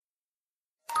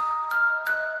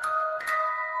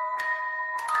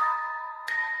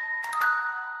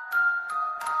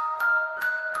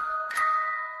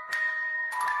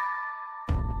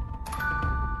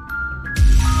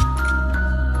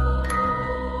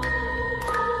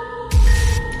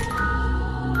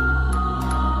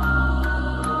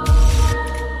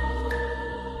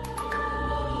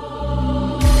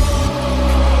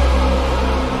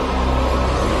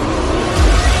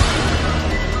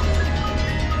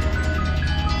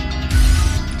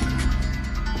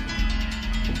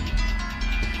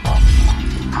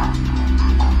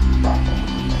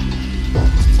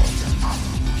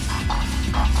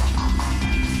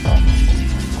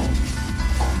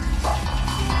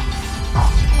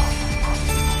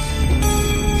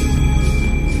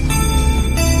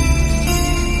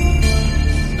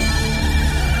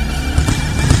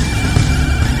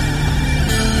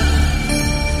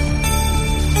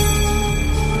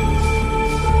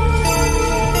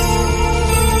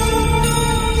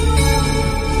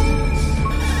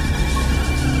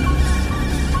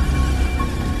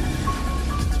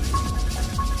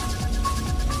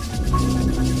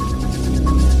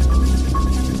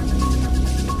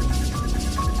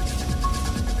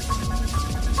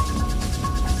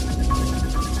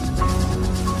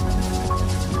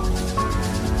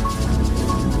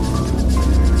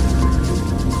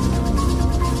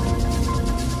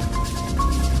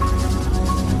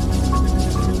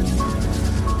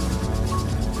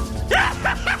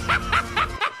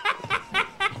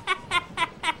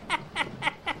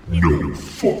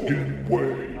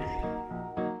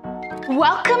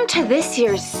this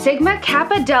year's Sigma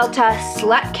Kappa Delta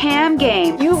Slut Cam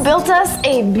game. You built us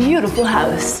a beautiful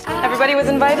house. Everybody was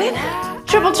invited?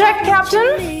 Triple check,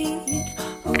 Captain.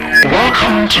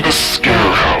 Welcome to the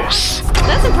schoolhouse.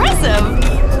 That's impressive.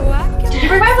 Did you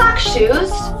bring my black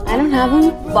shoes? I don't have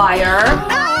them. Liar.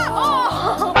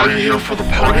 Are you here for the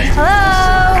party?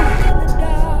 Hello.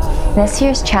 This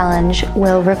year's challenge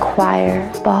will require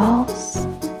balls.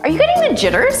 Are you getting the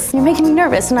jitters? You're making me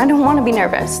nervous, and I don't want to be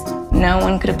nervous. No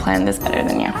one could have planned this better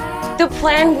than you. The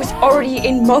plan was already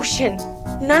in motion.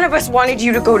 None of us wanted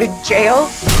you to go to jail.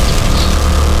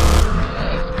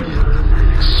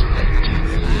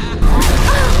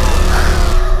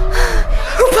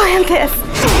 Who planned this?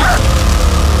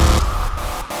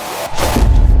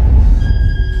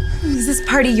 Is this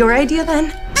party your idea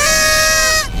then?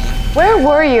 Where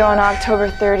were you on October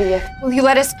 30th? Will you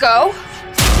let us go?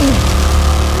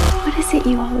 What is it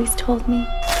you always told me?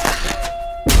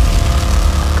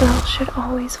 A girl should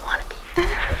always want to be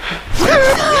there.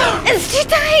 It's too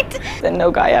tight. Then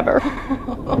no guy ever.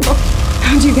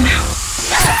 How'd you get out?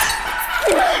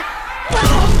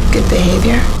 Good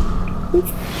behavior.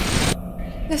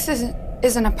 This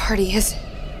isn't a party, is it?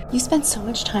 You spend so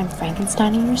much time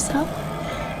Frankensteining yourself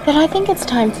that I think it's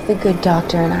time for the good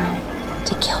doctor and I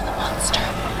to kill the monster.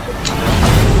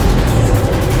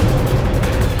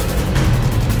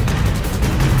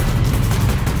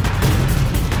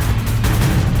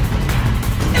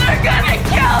 They're gonna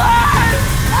kill us!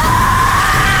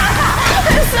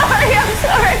 I'm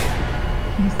sorry.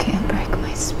 You can't break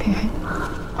my spirit.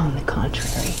 On the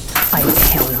contrary, I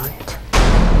count on it.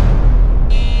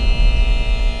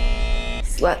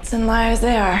 Sluts and liars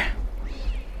they are,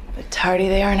 but tardy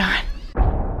they are not.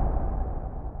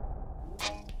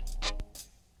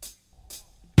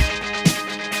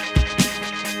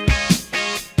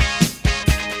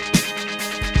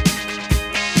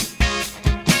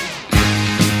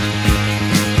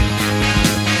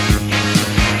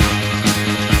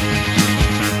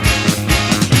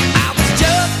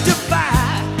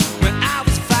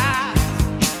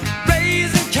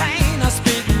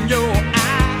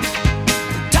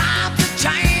 Times are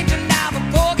changing now, the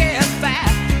poor get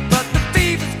fat, but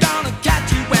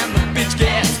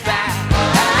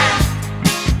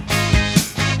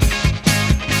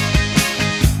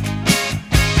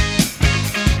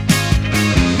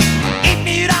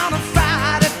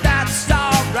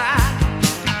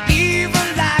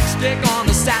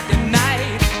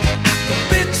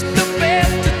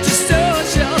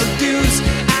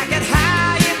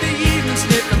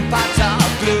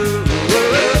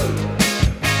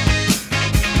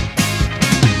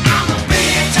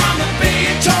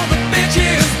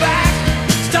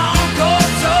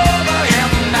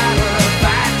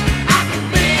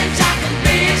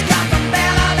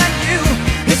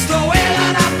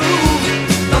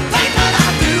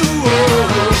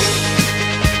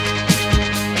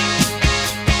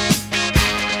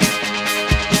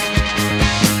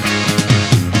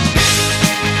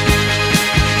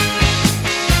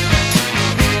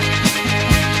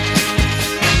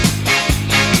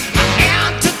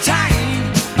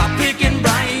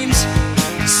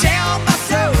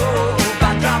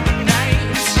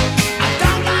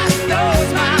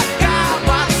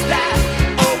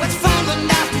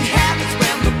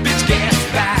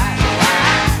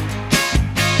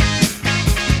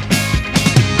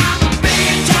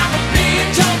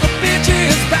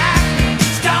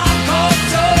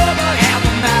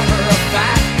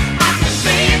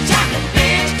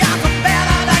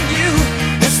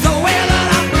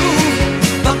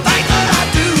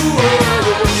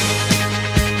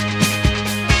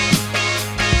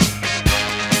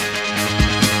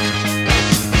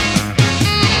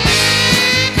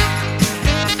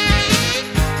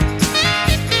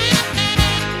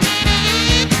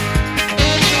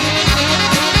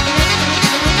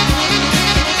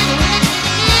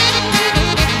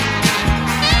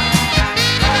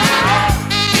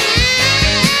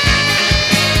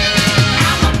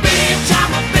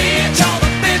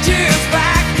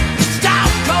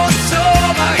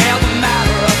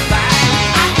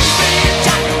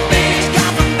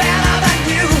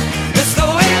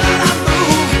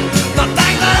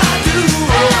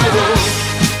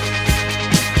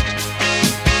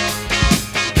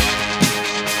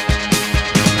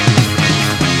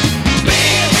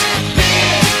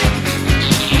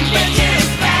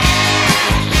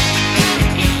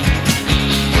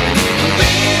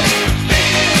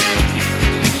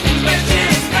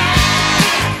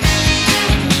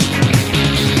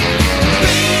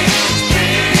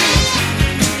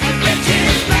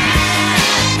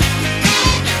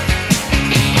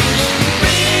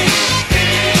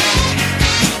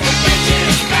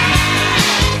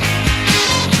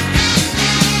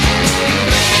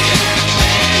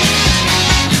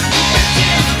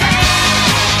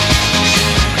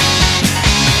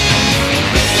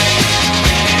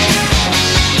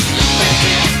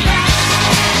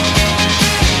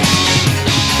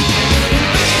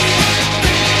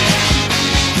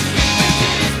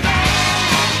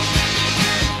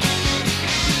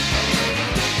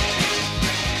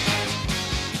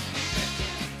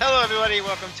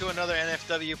another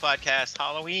NFW podcast.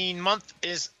 Halloween month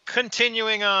is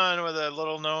continuing on with a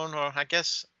little known, or I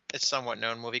guess it's somewhat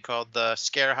known movie called The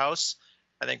Scare House.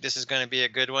 I think this is going to be a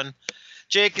good one.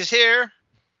 Jake is here.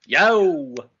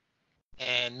 Yo!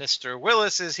 And Mr.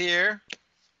 Willis is here.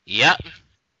 Yep.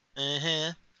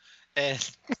 Uh-huh. And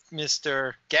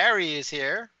Mr. Gary is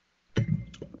here.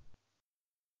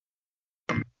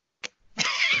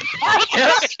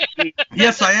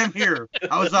 Yes, I am here.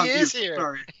 I was on He mute. is here.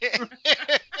 Sorry.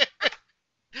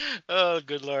 Oh,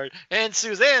 good Lord. And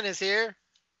Suzanne is here.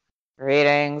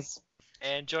 Greetings.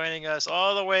 And joining us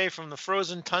all the way from the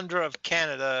frozen tundra of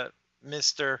Canada,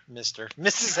 Mrs.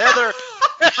 Heather.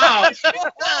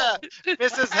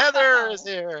 Mrs. Heather is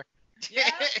here. Yeah,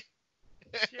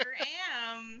 sure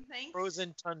am. Thanks.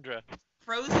 Frozen tundra.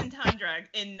 Frozen tundra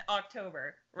in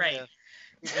October. Right. Yeah.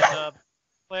 We've been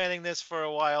planning this for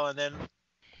a while, and then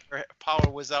our power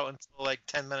was out until like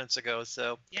 10 minutes ago,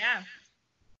 so Yeah. it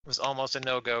was almost a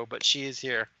no-go, but she is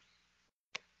here.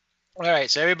 All right,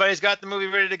 so everybody's got the movie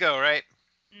ready to go, right?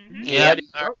 Mm-hmm. Yeah.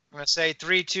 All right, I'm going to say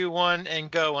 3, 2, 1, and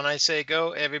go. When I say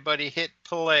go, everybody hit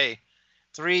play.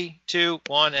 3, 2,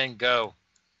 1, and go.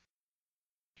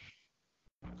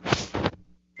 All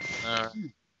right.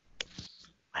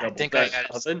 I think I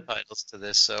added subtitles to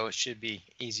this, so it should be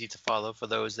easy to follow for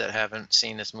those that haven't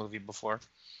seen this movie before.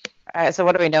 All right, so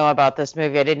what do we know about this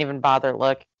movie? I didn't even bother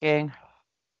looking.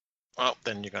 Well,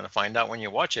 then you're going to find out when you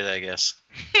watch it, I guess.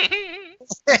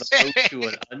 As opposed to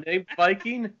an unnamed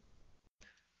Viking?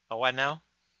 Oh, what now?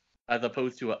 As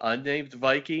opposed to an unnamed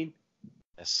Viking?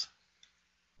 Yes.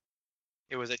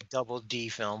 It was a double D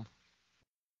film.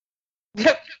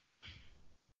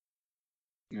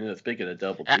 Yeah, speaking of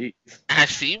double D's. I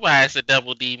see why it's a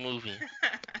double D movie.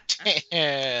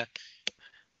 Yeah.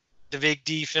 The big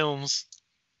D films.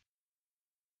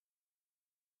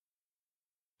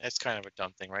 That's kind of a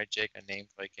dumb thing, right, Jake? A named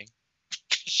Viking.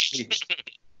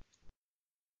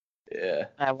 Yeah.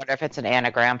 I wonder if it's an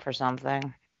anagram for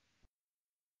something.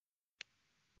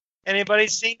 Anybody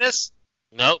seen this?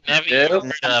 Nope, never even heard of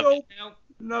it. Nope.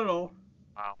 Not at all.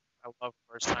 Wow. I love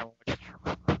first time watching.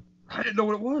 I didn't know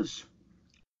what it was.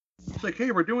 It's like, hey,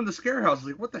 we're doing the Scare House.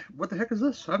 Like, what the heck is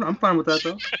this? I'm fine with that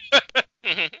though.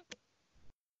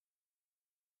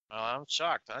 Well, I'm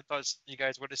shocked. I thought you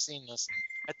guys would have seen this.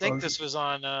 I think this was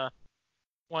on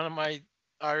one of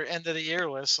our end of the year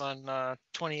lists on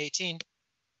 2018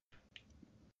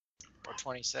 or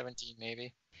 2017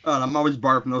 maybe. I'm always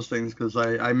barred from those things because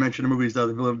I mention the movies that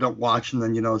people don't watch and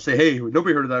then, say, hey,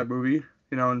 nobody heard of that movie.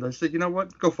 And I say, you know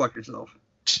what? Go fuck yourself.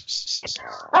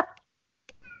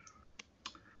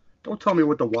 Don't tell me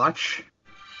what to watch.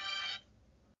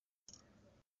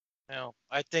 No,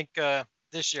 I think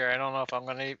this year I don't know if I'm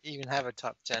gonna even have a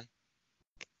top 10.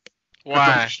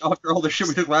 Why? After all the shit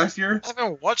we did last year? I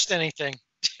haven't watched anything.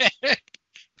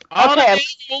 All Okay,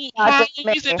 the horror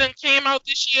movies that done came out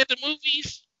this year, the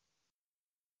movies.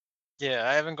 Yeah,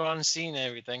 I haven't gone and seen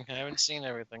everything. I haven't seen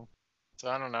everything, so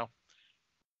I don't know.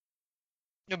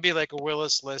 It'll be like a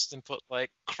Willis list and put like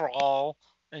Crawl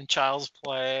and Child's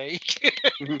Play.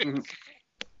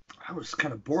 I was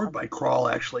kind of bored by Crawl,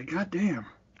 actually. God damn.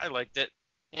 I liked it.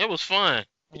 It was fun.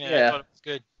 Yeah, Yeah. I thought it was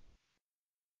good.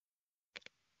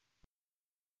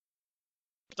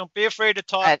 Don't be afraid to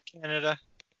talk, Canada.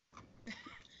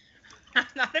 I'm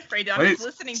not afraid. I'm Wait. just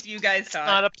listening to you guys talk.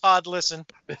 Not a pod listen.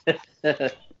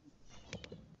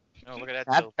 Oh, look at that.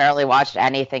 I've barely watched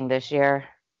anything this year.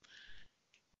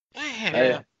 Where have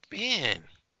I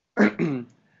been?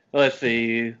 Let's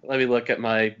see. Let me look at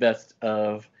my best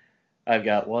of. I've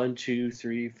got 1, 2,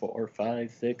 3, 4,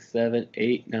 5, 6, 7,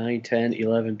 8, 9, 10,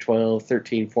 11, 12,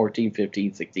 13, 14,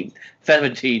 15, 16,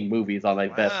 17 movies on my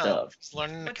best of. Just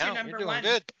learning to What's your count. number You're doing one?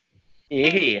 good.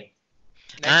 Yeah.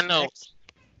 I know.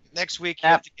 Next week you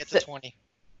have to get to 20.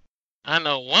 I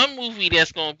know one movie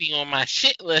that's gonna be on my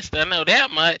shit list. I know that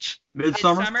much.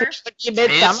 Midsummer?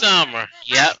 Midsummer.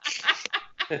 Yep.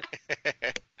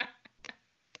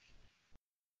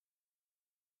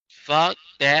 Fuck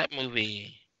that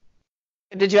movie.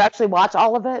 Did you actually watch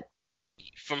all of it?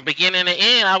 From beginning to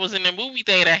end, I was in the movie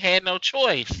theater. I had no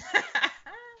choice.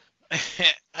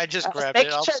 I just grabbed Make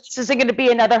it. sure this isn't going to be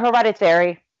another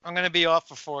Hereditary. I'm going to be off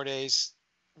for 4 days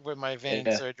with my vein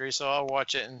Yeah. surgery, so I'll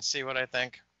watch it and see what I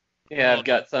think. Yeah, I've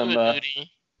got some.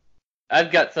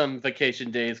 I've got some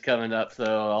vacation days coming up, so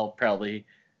I'll probably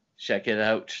check it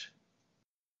out.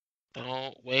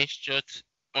 Don't waste your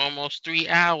almost 3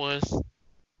 hours.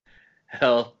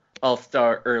 Hell, I'll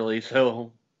start early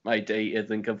so my day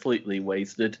isn't completely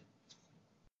wasted.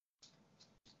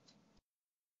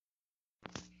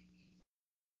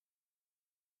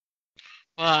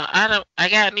 Well, I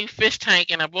got a new fish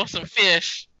tank and I bought some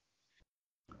fish.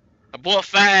 I bought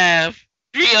 5.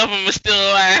 3 of them are still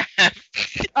alive.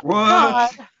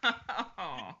 What?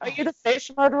 Are you the fish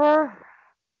murderer?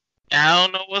 I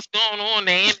don't know what's going on.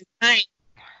 They in the tank.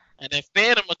 I done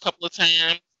fed them a couple of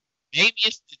times. Maybe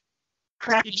it's the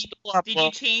crap. Did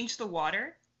you change the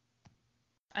water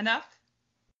enough?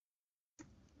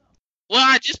 Well,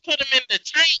 I just put them in the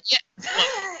tank. Yeah.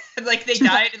 Like they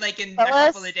died like in a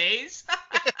couple of days?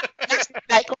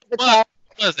 What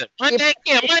was it? Monday?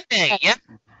 Yeah, Monday. Yeah.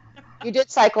 You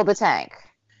did cycle the tank.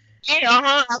 Yeah,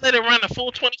 I let it run a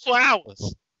full 24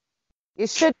 hours. You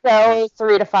should go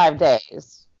 3 to 5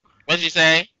 days. What'd you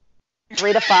say?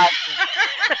 3 to 5.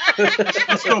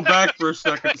 Let's go back for a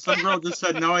second. Some girl just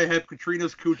said, now I have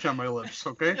Katrina's cooch on my lips,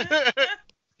 okay?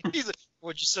 He's like,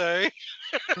 what'd you say?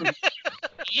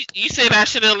 You said I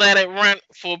should have let it run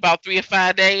for about 3 or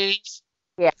 5 days?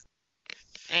 Yeah.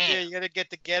 Yeah, you gotta get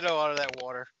the ghetto out of that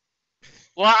water.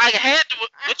 Well, I had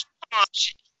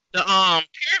the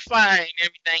purifier and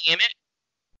everything in it.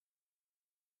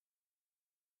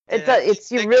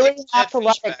 It's you really have to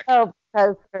let it go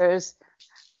because there's,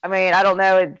 I mean, I don't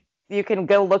know. You can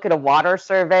go look at a water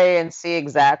survey and see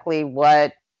exactly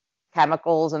what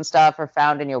chemicals and stuff are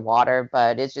found in your water,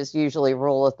 but it's just usually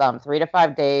rule of thumb 3 to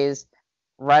 5 days.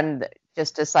 Run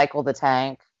just to cycle the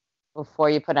tank before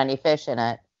you put any fish in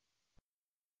it.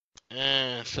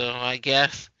 So I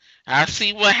guess I'll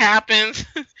see what happens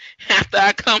after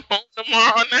I come home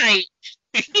tomorrow night.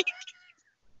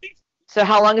 So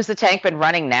how long has the tank been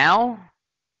running now?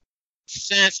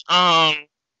 Since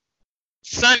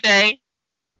Sunday.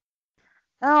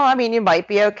 Oh, I mean, you might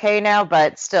be okay now,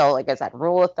 but still, like I said,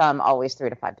 rule of thumb, always 3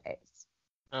 to 5 days.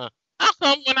 How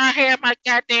come when I had my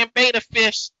goddamn beta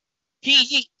fish,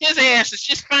 his ass is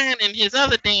just fine in his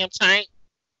other damn tank?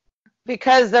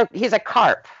 Because he's a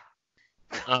carp.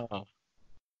 Oh.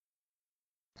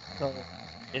 So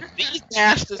if these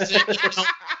bastards ain't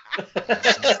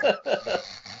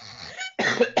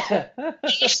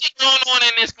shit going on in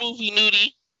this movie,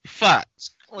 Nudie, fuck.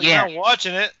 Well, you're not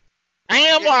watching it. I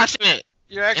am watching it.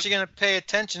 You're actually gonna pay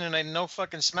attention and I no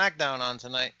fucking SmackDown on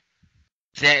tonight.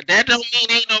 That don't mean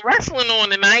ain't no wrestling on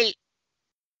tonight.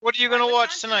 What are you gonna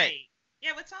watch tonight?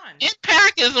 Yeah, what's on?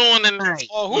 Impact is on tonight.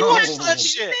 Oh, who watches that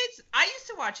shit? Tuesdays? I used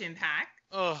to watch Impact.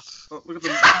 Ugh. Oh, look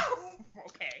at them.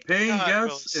 Okay. Paying God,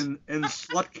 guests in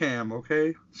slut cam,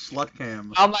 okay? Slut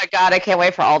cam. Oh my god, I can't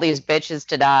wait for all these bitches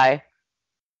to die.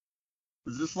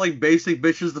 Is this like basic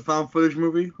bitches, the found footage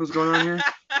movie? What's going on here?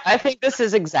 I think this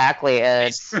is exactly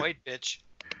it. White bitch.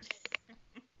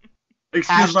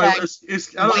 Excuse my.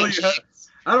 Hashtag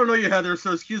I don't know you, Heather.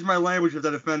 So excuse my language if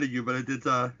that offended you, but it's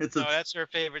a. No, that's her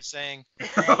favorite saying.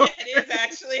 It is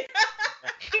actually.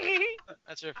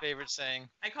 That's her favorite saying.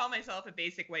 I call myself a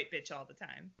basic white bitch all the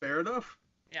time. Fair enough.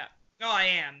 Yeah. No, I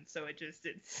am. So it's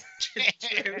true.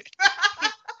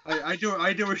 I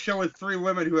do a show with 3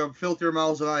 women who have filthier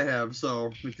mouths than I have,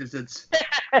 so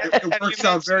it works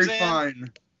out very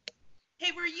fine.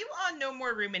 Hey, were you on No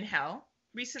More Room in Hell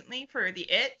recently for the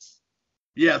It?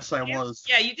 Yes, I was.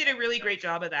 Yeah, you did a really great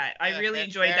job of that. I really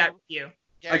enjoyed that review.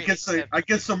 I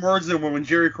get some words in when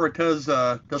Jerry Cortez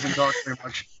doesn't talk very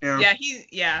much. You know?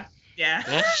 Yeah.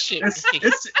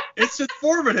 It's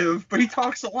informative, but he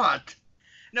talks a lot.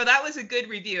 No, that was a good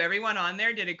review. Everyone on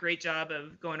there did a great job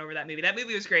of going over that movie. That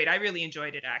movie was great. I really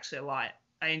enjoyed it actually a lot.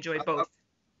 I enjoyed both.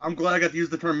 I'm glad I got to use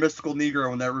the term mystical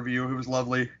Negro in that review. It was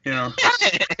lovely, you know.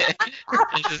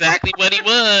 That's exactly what he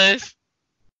was.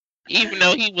 Even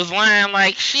though he was lying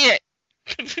like shit.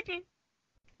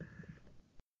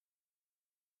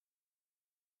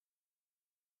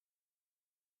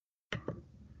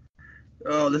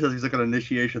 Oh, this is like an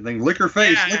initiation thing. Lick her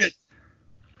face. Yeah. Lick it.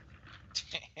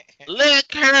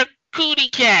 Lick her cootie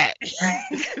cat.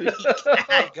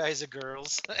 Guys or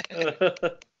girls.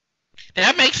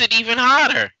 That makes it even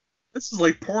harder. This is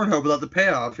like Pornhub without the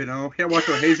payoff, you know. Can't watch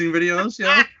the hazing videos, you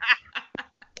know.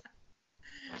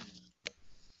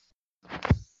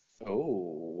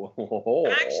 Oh.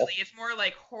 Actually, it's more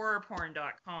like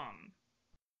horrorporn.com.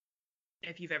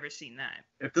 If you've ever seen that.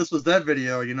 If this was that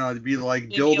video, you know, it'd be like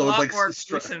It'd be a dildos lot like more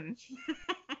gruesome.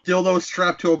 dildos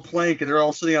strapped to a plank and they're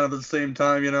all sitting on it at the same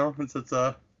time, you know. It's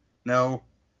no.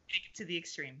 Take it to the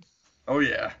extreme. Oh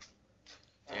yeah.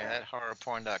 Yeah, that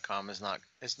horrorporn.com is not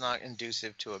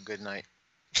inducive to a good night.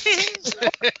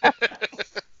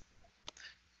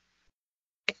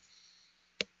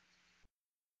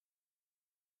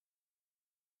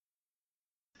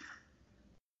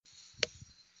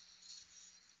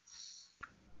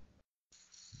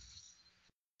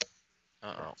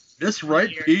 Uh-oh. This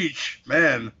ripe peach,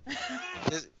 man.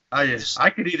 I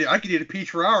could eat it. I could eat a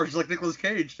peach for hours, just like Nicolas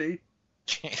Cage. See?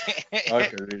 I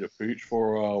could eat a peach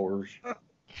for hours.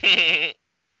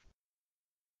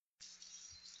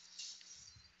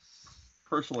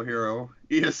 Personal hero.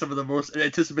 He has some of the most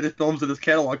anticipated films in his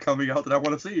catalog coming out that I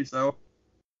want to see, so.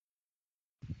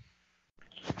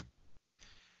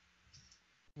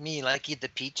 Me like eat the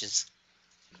peaches.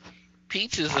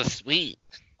 Peaches are sweet.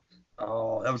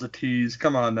 Oh, that was a tease.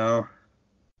 Come on now.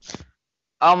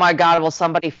 Oh my god, will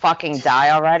somebody fucking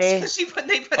die already? They put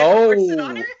a corset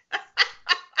on her?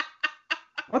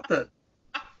 What the?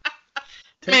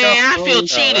 Man, I feel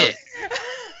cheated.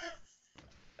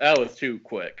 That was too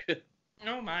quick.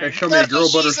 Oh my. Hey, show me a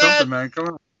girl butt or something, man. Come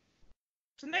on.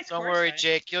 It's a nice Don't corset. worry,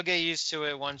 Jake. You'll get used to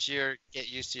it once you get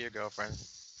used to your girlfriend.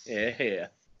 Yeah.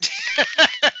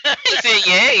 He said,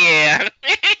 yeah.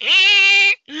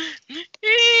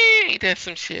 Ain't that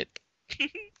some shit?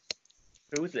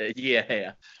 Who said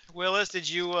yeah? Willis, did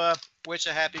you wish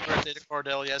a happy birthday to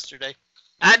Cordell yesterday?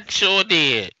 I sure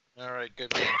did. All right,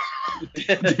 good man.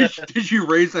 did you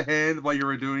raise a hand while you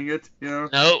were doing it? You know?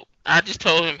 Nope. I just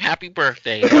told him happy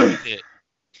birthday. That was it.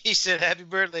 He said, "Happy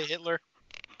birthday, Hitler."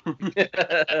 You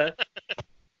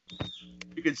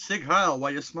can Sig Heil while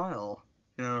you smile.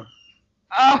 You know.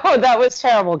 Oh, that was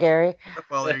terrible, Gary.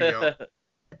 Well, there you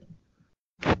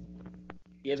go.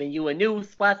 Giving you a new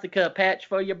swastika patch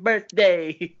for your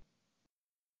birthday.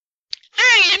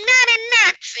 I am not a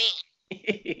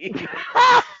Nazi.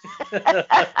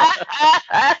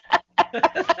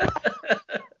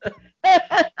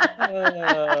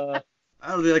 I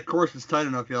don't think that course is tight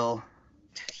enough, y'all.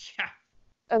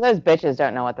 Oh, those bitches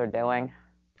don't know what they're doing.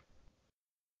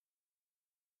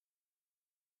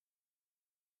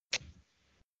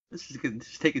 This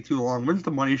is taking too long. When's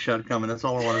the money shot coming? That's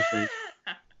all I want to see.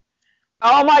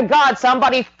 Oh my god,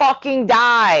 somebody fucking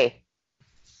die.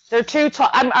 They're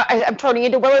I'm turning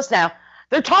into Willis now.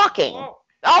 They're talking.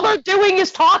 All they're doing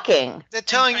is talking. They're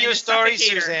telling you a story,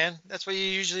 Suzanne. That's what you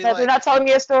usually They're like. not telling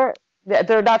me a story.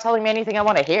 They're not telling me anything I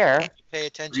want to hear. Pay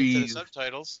attention to the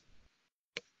subtitles.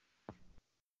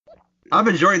 I'm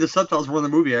enjoying the subtitles more than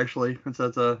the movie, actually. Since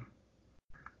that's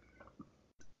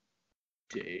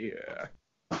Yeah.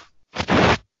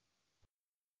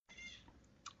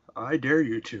 I dare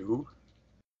you to.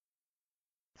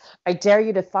 I dare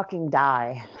you to fucking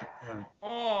die. Yeah.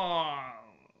 Oh.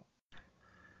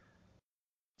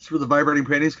 Is where the vibrating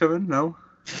panties come in? No?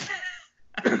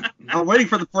 I'm waiting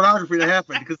for the pornography to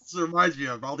happen because this reminds me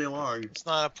of all day long. It's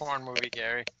not a porn movie,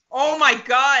 Gary. Oh my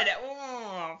god.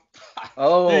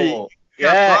 Oh. Hey,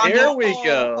 Yeah, bondage. here we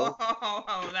go.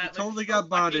 Oh, that You looks totally so got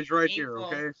bondage fucking right here, painful.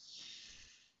 okay?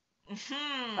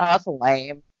 Mhm. Oh, that's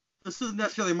lame. This isn't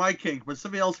necessarily my kink, but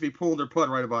somebody else would be pulling their putt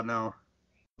right about now.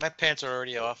 My pants are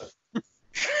already off.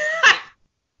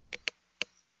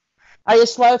 Are you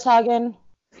slow tugging?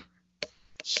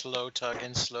 Slow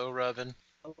tugging, slow rubbing.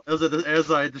 As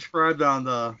I described on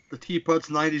the T-Putts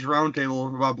 90s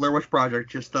roundtable about Blair Witch Project,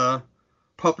 just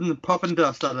puffing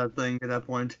dust out of that thing at that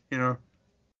point, you know.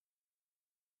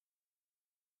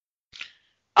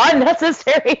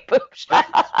 Unnecessary boob shot.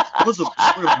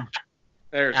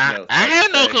 There's I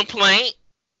have no complaint.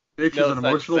 Bitch is an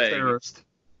emotional terrorist.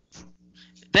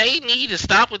 They need to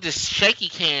stop with this shaky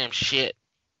cam shit.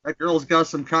 That girl's got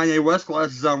some Kanye West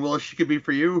glasses on, Willis. She could be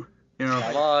for you. You know.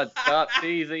 Come on, stop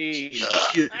teasing.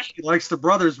 She likes the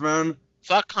brothers, man.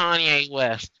 Fuck Kanye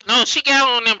West. No, she got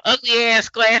on them ugly ass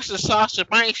glasses Sasha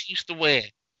Banks used to wear.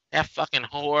 That fucking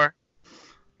whore.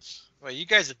 Well, you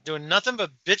guys are doing nothing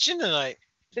but bitching tonight.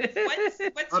 What's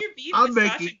your beef I'm with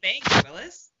Sasha making- Banks,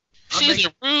 Willis? She's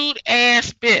a rude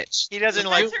ass bitch. He doesn't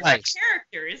like That's her likes.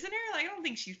 character, isn't her? Like, I don't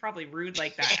think she's probably rude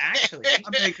like that, actually.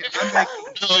 I'm making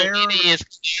No, it is.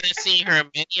 I've seen her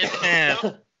many a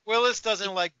time. Willis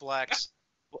doesn't like blacks.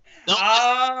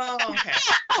 Oh, okay.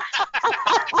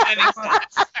 That makes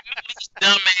sense.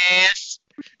 Dumbass.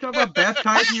 You talking about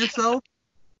baptizing yourself?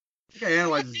 I gotta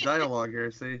analyze this dialogue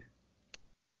here, see.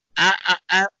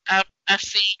 I've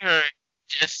seen her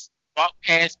just walk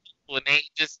past people and they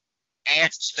just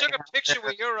ask. She took a picture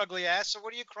with your ugly ass, so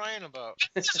what are you crying about? She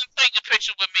doesn't take a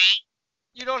picture with me.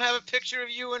 You don't have a picture of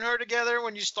you and her together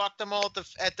when you stalked them all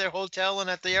at their hotel and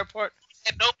at the airport? I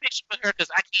have no picture with her because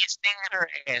I can't stand her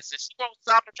ass. And she won't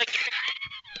stop and take a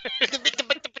picture.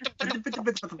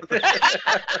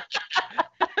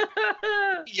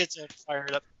 He gets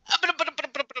fired up.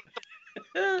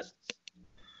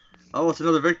 Oh, it's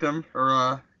another victim,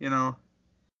 or you know.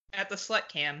 At the slut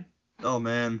cam. Oh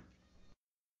man.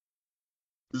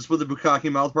 Is this where the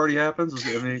bukkake mouth party happens?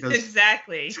 I mean, 'cause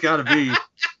Exactly. it's gotta be.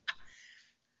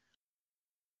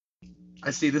 I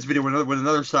see this video with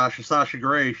another Sasha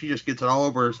Grey. She just gets it all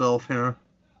over herself, you know.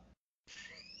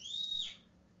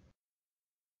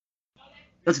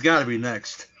 That's got to be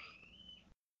next.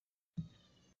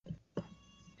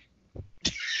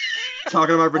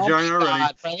 Talking about vagina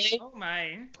already. Oh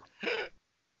my.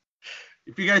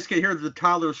 If you guys can hear the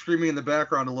toddler screaming in the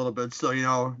background a little bit, so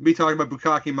me talking about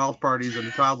bukkake mouth parties and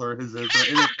the toddler is Is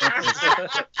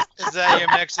that your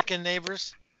Mexican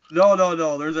neighbors? No.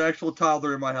 There's an actual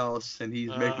toddler in my house, and he's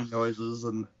making noises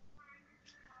and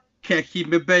can't keep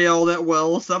me at bay all that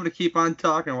well, so I'm gonna keep on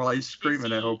talking while he's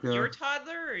screaming. I hope. Your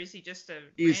toddler, or is he just a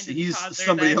He's toddler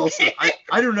somebody else.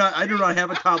 I do not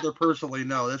have a toddler personally.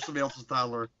 No, that's somebody else's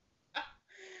toddler.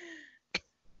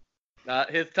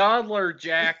 Not his toddler,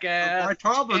 jackass. My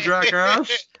toddler, jackass.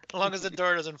 As long as the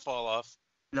door doesn't fall off.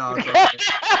 No, it's okay.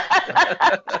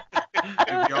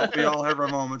 we all have our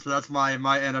moments, so that's my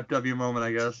NFW moment,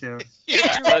 I guess. Yeah.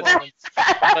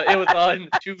 But it was on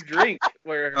To Drink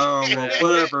where. Oh, well,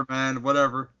 whatever, man.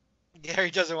 Whatever.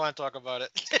 Gary doesn't want to talk about it.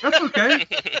 That's okay.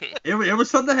 It was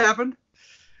something that happened.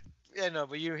 Yeah, no,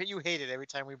 but you hate it every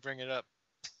time we bring it up.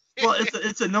 Well,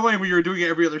 it's annoying when you're doing it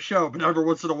every other show, but every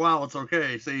once in a while it's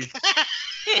okay. See.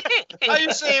 Are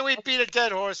you saying we beat a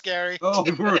dead horse, Gary? Oh,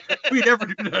 we never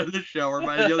do that on this show or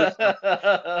by the other show.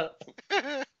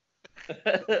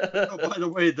 Oh, by the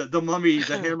way, the Mummy,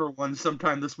 the Hammer one,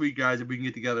 sometime this week, guys, if we can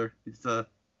get together. It's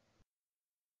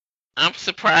I'm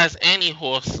surprised any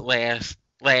horse last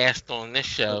on this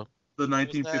show. The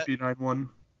 1959 one.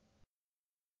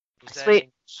 Sweet.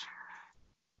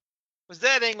 Was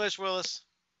that English, Willis?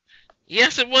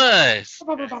 Yes, it was.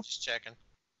 Okay, just checking.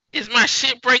 Is my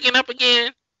shit breaking up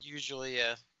again? Usually,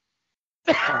 yeah.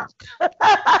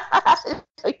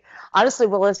 Honestly,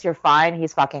 Willis, you're fine.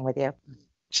 He's fucking with you.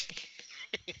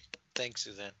 Thanks,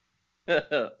 Suzanne. Way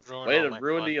to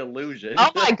ruin the illusion.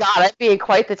 Oh my god, I'm being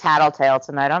quite the tattletale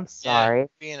tonight. I'm sorry. Yeah,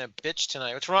 being a bitch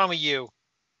tonight. What's wrong with you?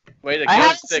 Way to I go,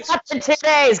 haven't 6. slept in 2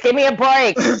 days. Give me a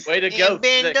break. Way to go,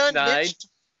 6'9".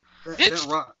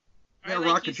 That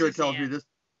rocket show tells me this.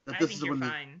 That this is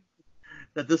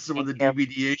when the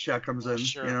DVD shot comes in.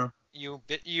 Sure. You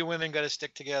women got to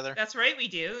stick together. That's right, we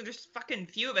do. There's fucking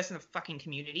few of us in the fucking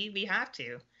community. We have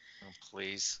to. Oh,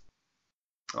 please.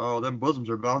 Oh, them bosoms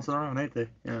are bouncing around, ain't they?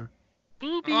 Yeah.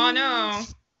 Boobies. Oh no.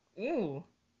 Ooh.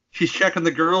 She's checking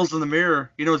the girls in the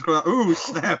mirror. You know what's going on? Ooh,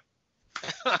 snap.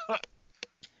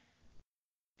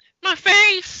 My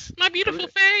face! My beautiful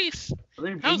face! Are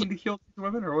they meaning to kill these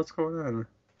women, or what's going on?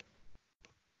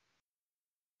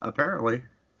 Apparently.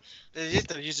 They used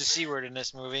to use the C word in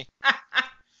this movie.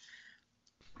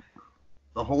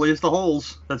 The holiest of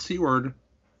holes. That C word.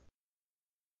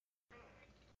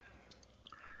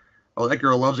 Oh, that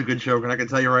girl loves a good choke, and I can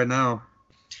tell you right now.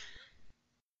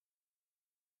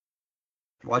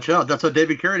 Watch out. That's how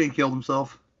David Carradine killed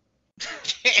himself.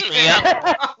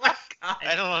 Yeah. Oh my God.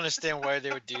 I don't understand why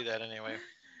they would do that anyway.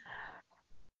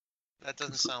 That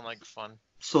doesn't sound like fun.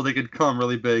 So they could come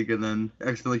really big and then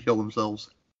accidentally kill themselves.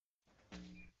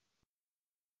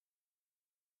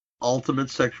 Ultimate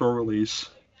sexual release.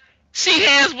 She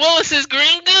has Willis's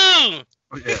green goo!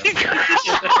 Oh,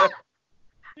 yeah.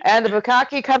 And the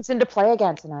bukkake comes into play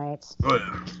again tonight. Oh,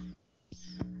 yeah.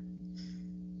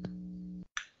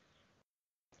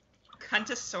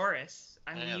 Cuntosaurus.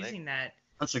 I'm using that.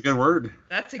 That's a good word.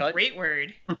 That's a great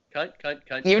word. Cunt.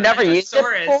 You've never used it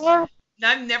before?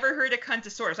 I've never heard of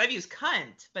cuntosaurus. I've used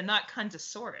cunt, but not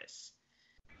cuntosaurus.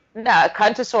 No,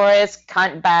 cuntosaurus,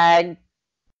 cunt bag.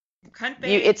 Cunt bag,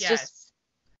 it's yes. just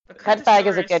But cunt bag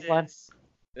is a good one.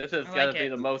 This has got to be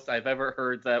the most I've ever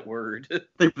heard that word.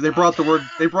 They brought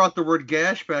the word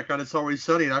gash back on It's Always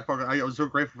Sunny, and I was so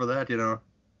grateful for that, you know.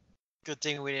 Good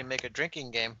thing we didn't make a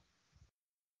drinking game.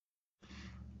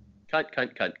 Cunt.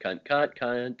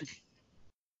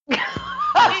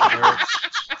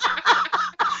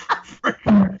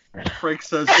 Frank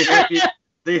says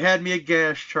they had me a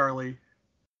gash, Charlie.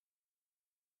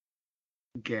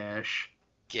 Gash.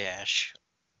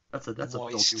 That's a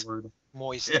filthy word.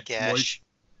 Moist Yeah, gash. moist.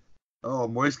 Oh,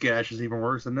 moist gash is even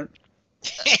worse, isn't it?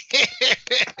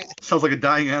 Sounds like a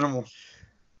dying animal.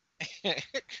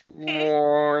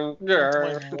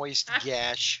 Moist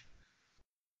gash.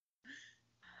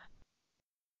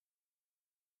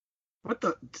 What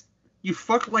the? You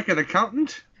fuck like an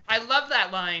accountant? I love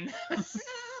that line.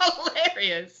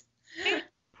 Hilarious.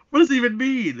 What does it even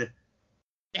mean?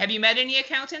 Have you met any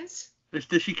accountants? Does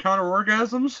she counter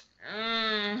orgasms?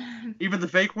 Even the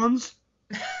fake ones?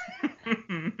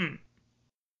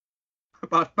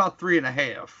 About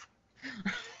 3.5.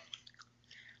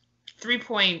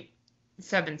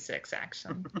 3.76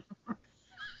 actually.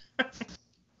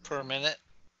 Per minute.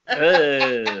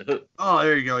 Oh,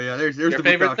 there you go. Yeah, there's your the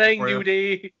favorite bukkake thing, for you.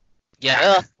 Nudie.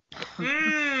 Yeah.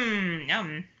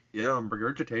 Yum. Yeah,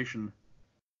 regurgitation.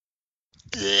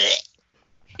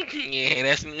 Yeah,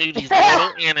 that's Nudie's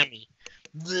little enemy.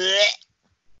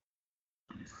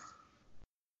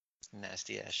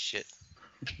 Nasty ass shit.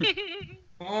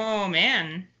 Oh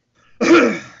man.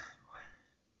 I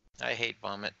hate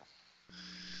vomit.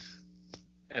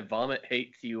 And Vomit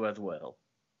hates you as well.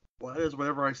 Well, that is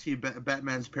whenever I see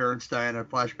Batman's parents die in a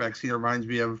flashback scene, it reminds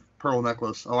me of Pearl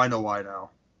Necklace. Oh, I know why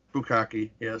now. Bukkake,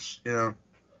 yes, you know.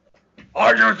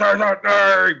 I just said that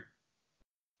name!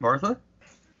 Martha?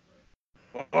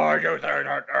 I just said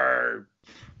that name!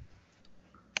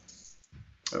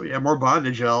 Oh yeah, more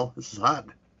bondage, hell. This is hot.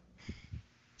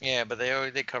 Yeah, but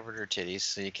they covered her titties,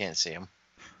 so you can't see them.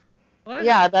 What?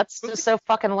 Yeah, that's just so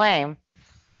fucking lame.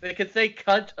 They could say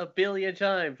cunt a billion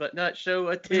times, but not show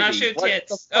a titty. Not show What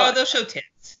tits. the Oh, fuck? they'll show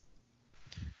tits.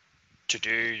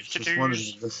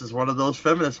 This is one of those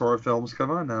feminist horror films. Come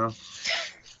on now.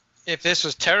 If this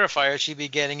was Terrifier, she'd be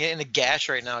getting it in a gash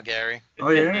right now, Gary.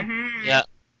 Oh yeah. Mhm. Yeah.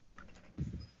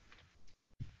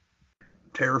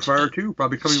 Terrifier 2,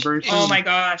 probably coming very soon. Oh my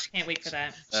gosh, can't wait for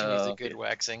that. She needs a good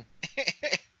waxing.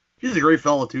 He's a great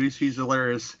fellow too. He's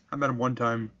hilarious. I met him one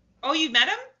time. Oh, you met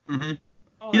him? Mm-hmm.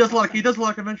 Oh, He does that's a lot. awesome. He does a lot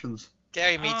of conventions.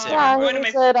 Gary meets Oh. Yeah, One he of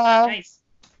was my- at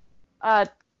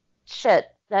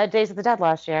Nice. Days of the Dead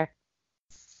last year.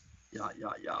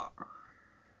 Yeah.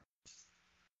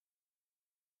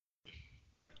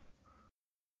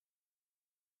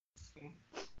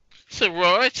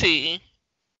 Sorority.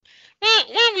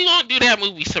 When we gonna do that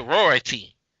movie,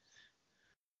 Sorority?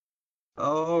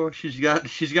 Oh, she's got I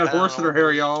don't horse in know her hair,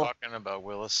 what you're y'all. Talking about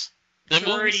Willis. The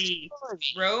Sorority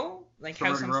Row? Like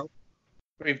House Sorority on... Row.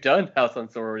 We've done House on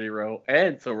Sorority Row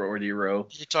and Sorority Row.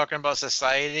 You talking about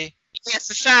Society? Yeah,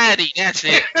 Society. That's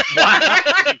it.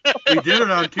 We did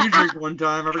it on Two Drink one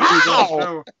time. I forgot who was on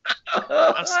the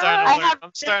show.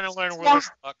 I'm starting to learn Willis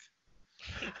talk.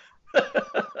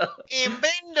 Ain't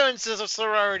been doing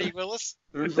sorority, Willis.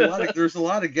 There's a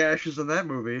lot of gashes in that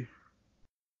movie.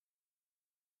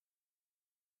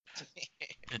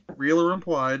 Real or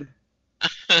implied.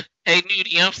 Hey,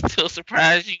 Nudie, I'm still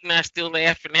surprised you're not still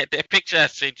laughing at that picture I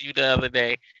sent you the other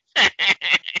day.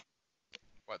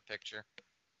 What picture?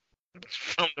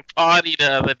 From the party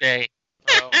the other day.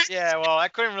 Oh, yeah, well, I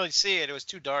couldn't really see it. It was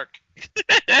too dark.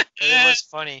 It was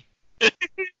funny.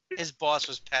 His boss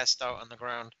was passed out on the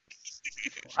ground.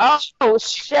 Oh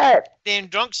shit! Damn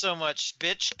drunk so much,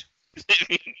 bitch.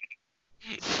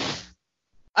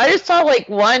 I just saw like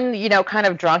one, kind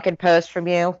of drunken post from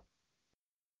you.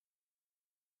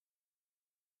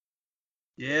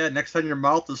 Yeah, next time your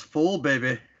mouth is full,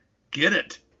 baby, get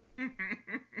it.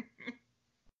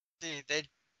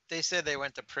 They said they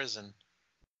went to prison.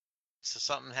 So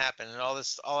something happened, and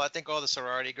I think all the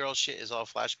sorority girl shit is all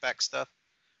flashback stuff.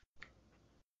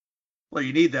 Well,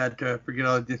 you need that to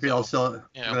forget if you all sell it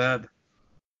You know. for that.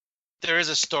 There is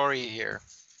a story here.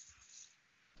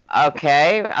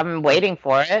 Okay, I'm waiting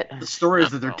for it. The story is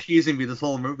that they're teasing me this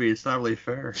whole movie. It's not really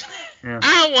fair. Yeah.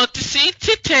 I want to see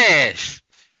titties.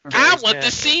 I want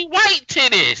to see white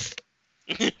titties.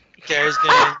 Gary's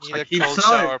gonna need a keep cold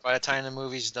selling. shower by the time the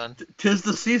movie's done. 'Tis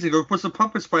the season. Go put some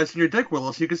pumpkin spice in your dick,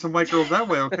 Willis. You get some white girls that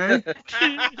way, okay?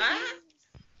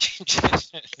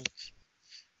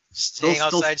 Staying They'll-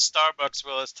 outside Starbucks,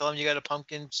 Willis. Tell them you got a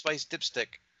pumpkin spice dipstick.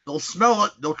 They'll smell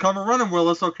it. They'll come running,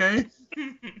 Willis, okay?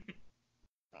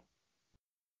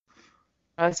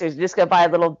 Oh, so you just go buy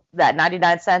that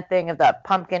 99-cent thing of the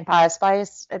pumpkin pie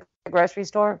spice at the grocery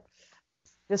store.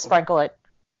 Just sprinkle it.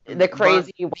 The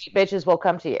crazy white bitches will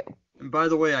come to you. And by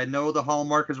the way, I know the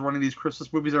Hallmark is running these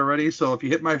Christmas movies already, so if you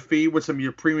hit my feed with some of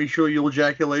your premature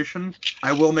ejaculation,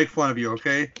 I will make fun of you,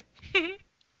 okay?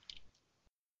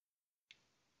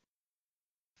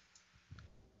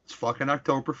 It's fucking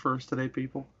October 1st today,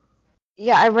 people.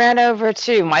 Yeah, I ran over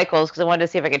to Michael's because I wanted to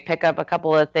see if I could pick up a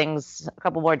couple of things, a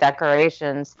couple more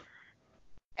decorations.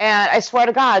 And I swear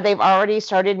to God, they've already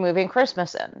started moving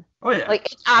Christmas in. Oh, yeah.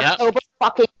 Like, it's October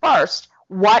fucking 1st.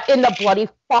 What in the bloody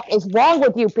fuck is wrong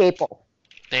with you people?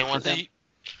 They want them.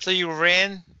 So you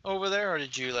ran over there, or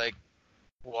did you,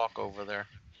 walk over there?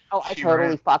 Oh, I She totally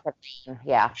ran. fucking ran.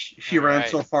 Yeah. She ran Alright.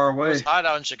 so far It away. was hot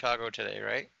out in Chicago today,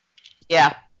 right?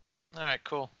 Yeah. All right,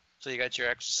 cool. So you got your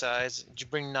exercise. Did you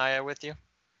bring Naya with you?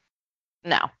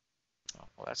 No. Oh,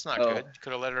 well, that's not Oh. good. You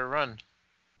could have let her run.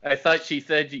 I thought she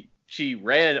said she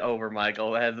ran over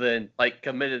Michael as in,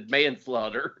 committed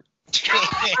manslaughter.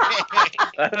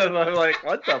 I'm like,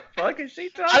 what the fuck is she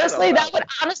talking Honestly, about?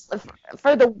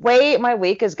 for the way my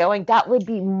week is going, that would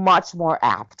be much more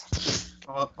apt.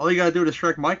 All you gotta do to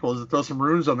distract Michael is to throw some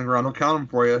runes on the ground. He'll count them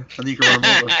for you, and then you can run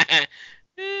him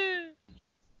over.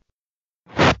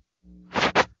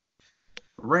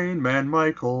 Rain Man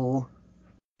Michael.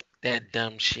 That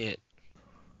dumb shit.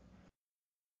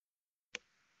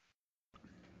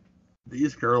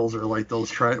 These girls are like those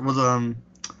tragedy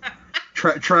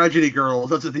girls.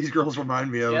 That's what these girls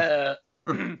remind me of. Yeah.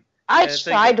 I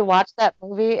tried to watch that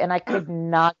movie and I could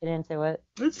not get into it.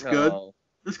 It's good.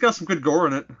 It's got some good gore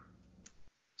in it.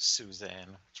 Suzanne,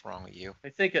 what's wrong with you? I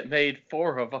think it made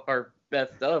 4 of our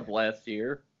best of last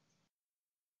year.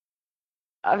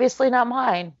 Obviously not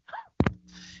mine.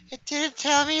 It didn't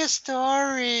tell me a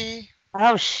story.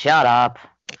 Oh, shut up.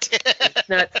 It's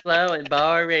not slow and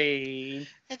boring.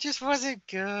 It just wasn't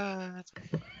good.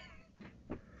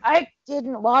 I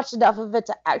didn't watch enough of it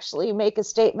to actually make a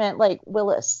statement like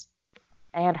Willis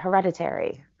and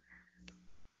Hereditary.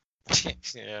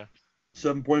 Yeah.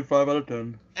 7.5 out of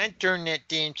 10. And turn that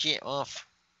damn shit off.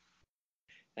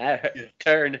 I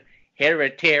turn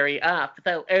Hereditary off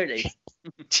so early.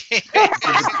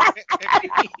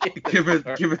 give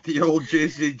it the old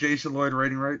Jason Lloyd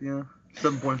rating, right? Yeah,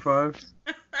 7.5.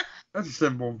 That's a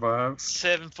 7.5.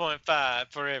 7.5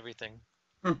 for everything.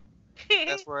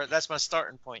 That's my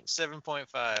starting point.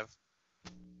 7.5.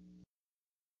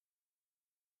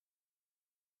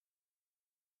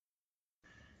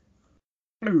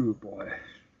 Oh boy.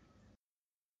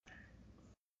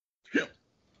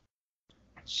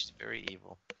 She's very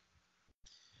evil.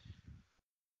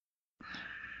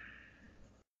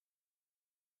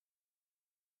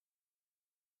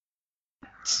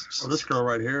 Oh, this girl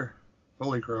right here.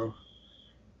 Holy crow.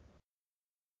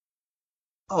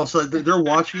 Oh, so they're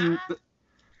watching.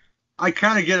 I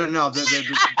kind of get it now.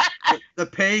 The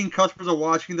paying customers are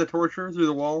watching the torture through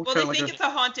the wall. Well, they think it's a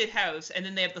haunted house, and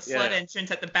then they have the sled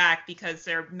entrance at the back because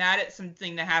they're mad at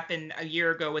something that happened a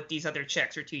year ago with these other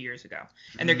chicks, or 2 years ago,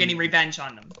 and they're getting revenge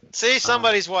on them. See,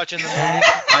 somebody's watching the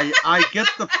movie. I get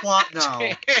the plot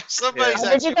now. Somebody's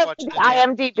Did you go to the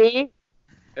IMDb?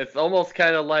 It's almost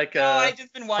kind of like I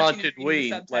just been watching Haunted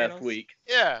Ween last week.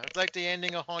 Yeah, it's like the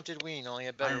ending of Haunted Ween, only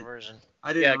a better version.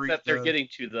 I didn't read except they're getting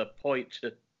to the point.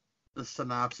 The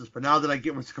synopsis, but now that I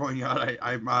get what's going on,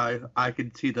 I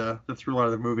can see the through line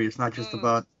of the movie. It's not just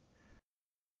about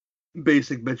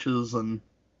basic bitches and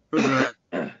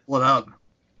split out.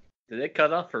 Did they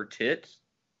cut off her tits?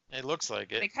 It looks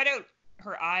like it. They cut out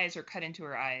her eyes or cut into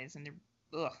her eyes, and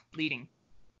they're bleeding.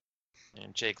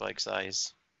 And Jake likes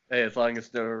eyes. Hey, as long as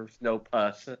there's no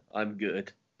pus, I'm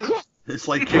good. It's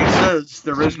like Jake says,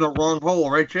 there is no wrong hole,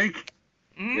 right, Jake?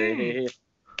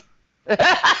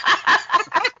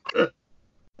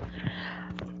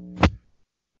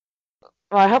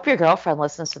 Well, I hope your girlfriend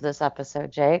listens to this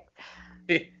episode, Jake.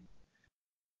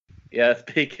 Yeah,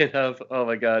 speaking of, oh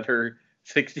my God, her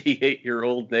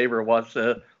 68-year-old neighbor wants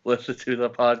to listen to the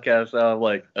podcast. So I'm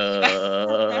like,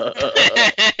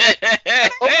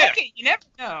 Okay, you never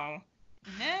know.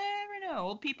 You never know.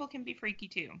 Old people can be freaky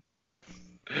too.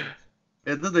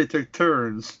 And then they took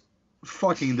turns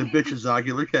fucking the bitch's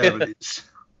ocular cavities.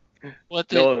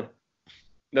 No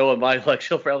one mind, like,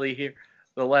 she'll probably hear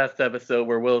the last episode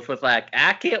where Willis was like,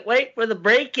 I can't wait for the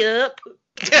breakup.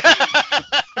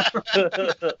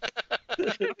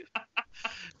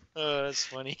 Oh, that's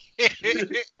funny.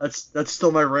 That's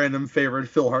still my random favorite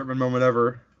Phil Hartman moment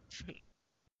ever.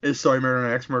 Is So I Married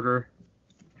an Axe Murderer.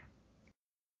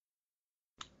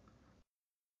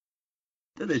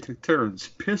 Then they took turns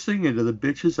pissing into the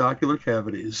bitch's ocular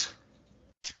cavities.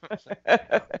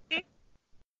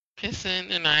 Pissing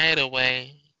the night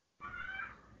away.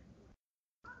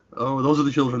 Oh, those are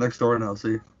the children next door now,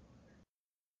 see?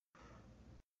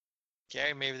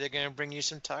 Gary, maybe they're going to bring you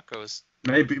some tacos.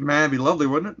 Maybe, man, it'd be lovely,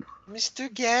 wouldn't it?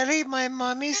 Mr. Gary, my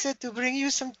mommy said to bring you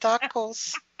some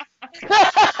tacos.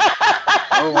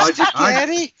 Mr.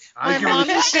 Gary, my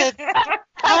mommy said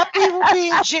Poppy will be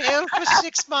in jail for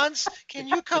 6 months. Can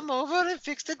you come over and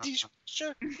fix the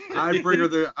dishwasher? I'd bring her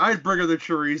the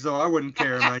chorizo. I wouldn't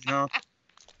care, man, you know?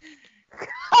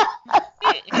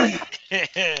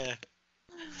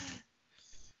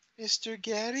 Mr.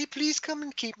 Gary, please come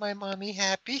and keep my mommy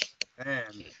happy.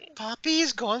 And Poppy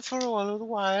is gone for a little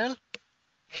while.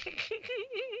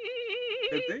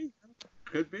 Could be.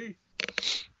 Could be.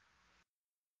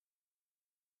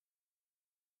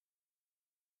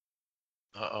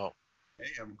 Uh-oh.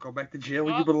 Damn, go back to jail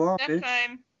where you belong, bitch.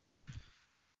 Time.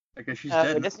 I guess she's We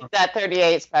dead. just need that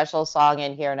 38 special song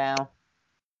in here now.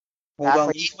 Hold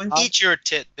on. Eat your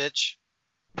tit, bitch.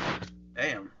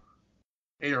 Damn.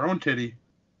 Ate her own titty.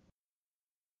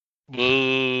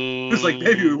 Boo. It's like,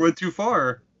 baby, we went too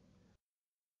far.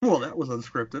 Well, that was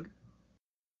unscripted.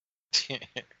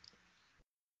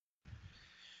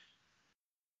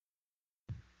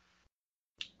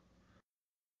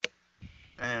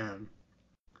 And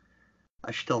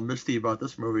I should tell Misty about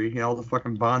this movie. You know, all the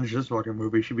fucking bondage this fucking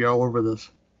movie. She'd be all over this.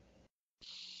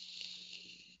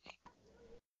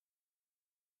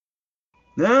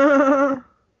 No.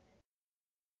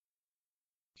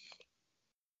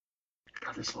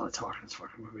 God, there's a lot of talk in this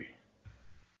fucking movie.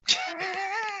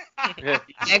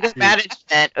 Anger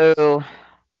management. Ooh.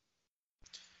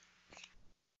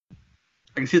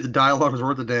 I can see the dialogue was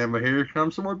worth a damn, but here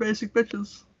comes some more basic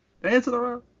bitches dancing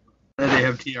around. And they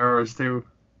have tiaras too.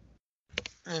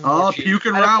 Oh, Puke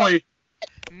and Raleigh.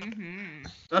 Mm-hmm.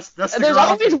 That's the There's girl.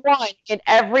 always one in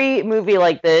every movie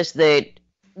like this that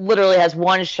literally has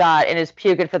one shot and is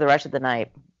puking for the rest of the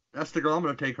night. That's the girl I'm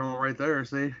gonna take home right there.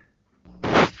 See.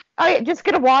 Oh yeah, just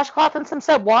get a washcloth and some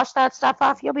soap. Wash that stuff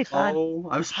off. You'll be fine. Oh,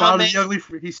 I've spotted the ugly.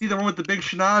 You see the one with the big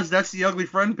schnoz? That's the ugly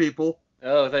friend, people.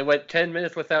 Oh, they went 10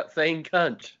 minutes without saying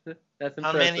cunt. That's impressive.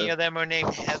 How many of them are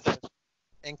named Heather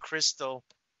and Crystal?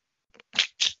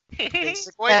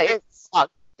 Yeah,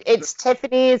 it's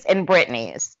Tiffany's and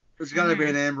Brittany's. There's got to be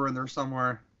an Amber in there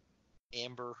somewhere.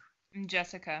 Amber. And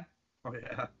Jessica. Oh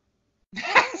yeah.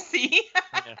 See?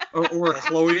 Or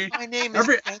Chloe. My name is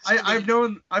I've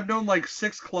known like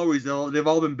 6 Chloes. They've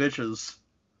all been bitches.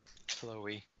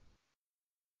 Chloe.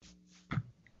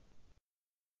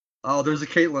 Oh, there's a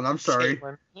Caitlin. I'm sorry.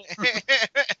 Caitlin.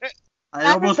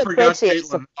 I almost forgot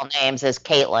Caitlin. Names is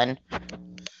Caitlin.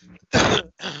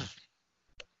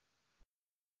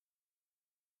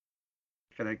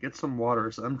 Can I get some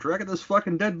water? So I'm dragging this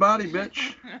fucking dead body,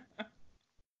 bitch.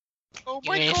 Oh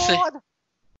my god!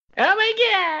 Oh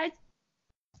my god!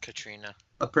 Katrina.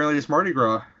 Apparently it's Mardi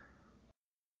Gras.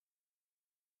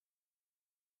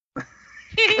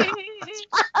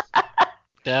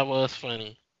 That was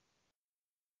funny.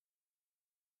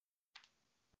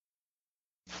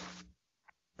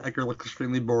 That girl looks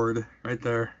extremely bored right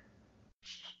there.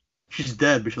 She's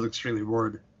dead, but she looks extremely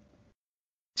bored.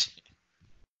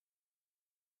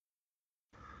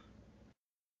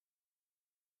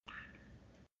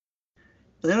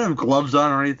 They don't have gloves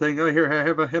on or anything. Oh, here,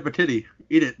 have a titty.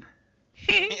 Eat it.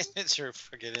 It's her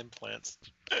fucking implants.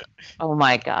 Oh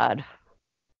my god.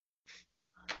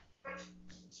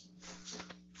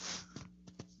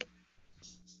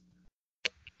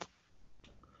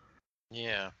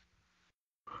 Yeah.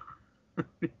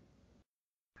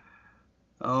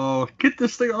 Oh, get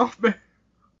this thing off me.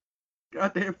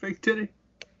 Goddamn fake titty.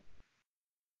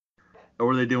 Oh,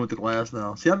 what are they doing with the glass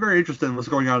now? See, I'm very interested in what's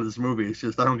going on in this movie. It's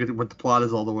just I don't get what the plot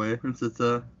is all the way.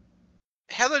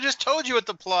 Heather just told you what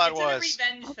the plot was. It's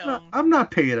a revenge film. I'm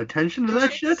not paying attention to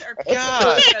that shit.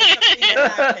 God.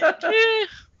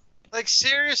 Like,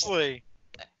 seriously.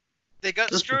 They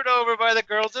got screwed over by the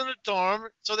girls in the dorm,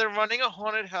 so they're running a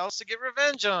haunted house to get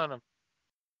revenge on them.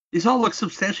 These all look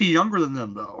substantially younger than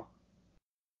them, though.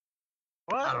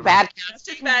 What? Bad. That's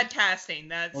just bad casting.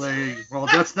 That's. Well,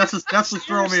 that's what's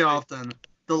throwing me off then.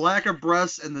 The lack of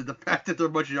breasts and the fact that they're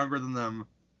much younger than them.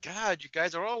 God, you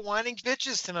guys are all whining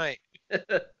bitches tonight.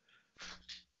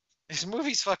 This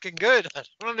movie's fucking good. I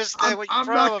don't understand what your I'm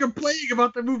problem. not complaining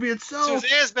about the movie itself.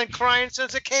 Suzanne's been crying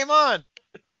since it came on.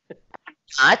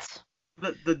 What?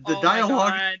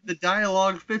 The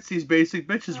dialogue fits these basic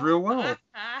bitches real well.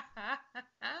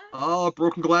 Oh,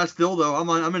 broken glass dildo.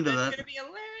 I'm into that. Gonna be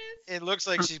hilarious. It looks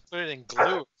like she put it in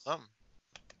glue or something.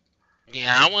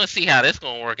 Yeah, I want to see how this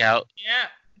gonna work out. Yeah.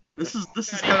 This is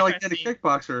kind of like Danny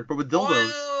Kickboxer, but with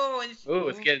dildos. Ooh,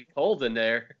 it's getting cold in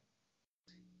there.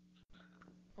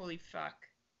 Holy fuck.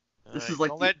 This is like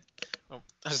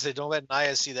don't let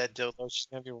Naya see that dildo. She's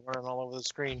gonna be running all over the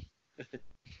screen.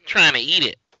 Trying to eat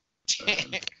it.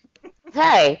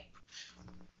 Hey.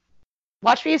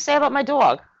 Watch what you say about my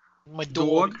dog. My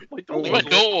dog. My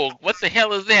dog. What the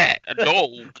hell is that? A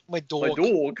dog. My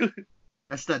dog.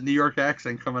 That's that New York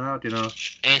accent coming out, you know.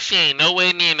 And she ain't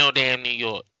nowhere near no damn New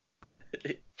York.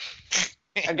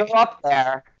 I grew up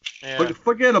there. Yeah.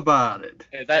 Forget about it.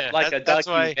 Is that like a that's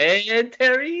why-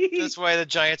 documentary? That's why the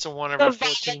Giants are one of our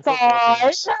 14 football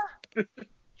teams.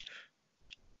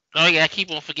 Oh yeah, I keep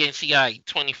on forgetting she got like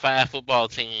 25 football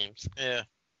teams. Yeah.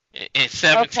 And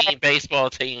 17 baseball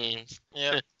teams.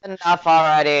 Yeah. Enough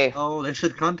already. Oh, they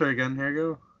should counter again. Here you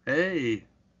go. Hey.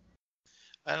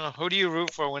 I don't know. Who do you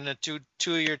root for when the two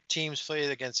of your teams play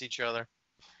against each other?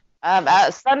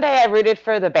 Sunday I rooted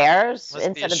for the Bears Must be a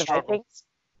instead of the struggle. Vikings.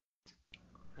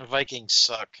 The Vikings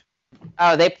suck.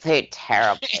 Oh, they played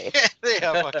terribly. They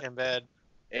are fucking bad.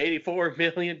 $84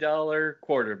 million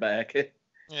quarterback. Yeah.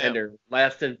 And they're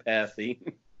last in passing.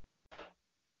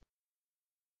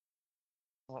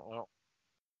 Well.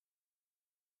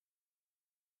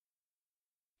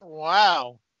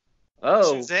 Wow.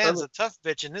 Oh. Suzanne's a tough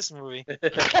bitch in this movie.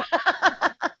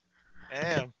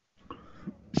 Damn.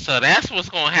 So that's what's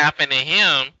gonna happen to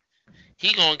him.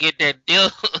 He gonna get that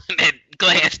that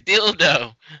glass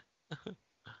dildo.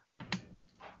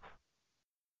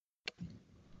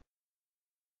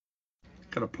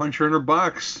 Gotta punch her in her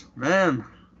box. Man,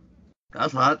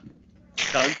 that's hot.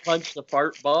 Tongue punch the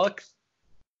fart box.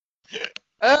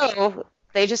 Oh,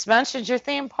 they just mentioned your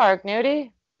theme park,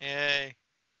 Nudie. Yay.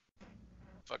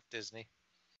 Fuck Disney.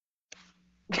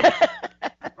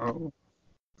 Oh.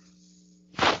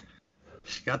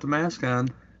 She got the mask on.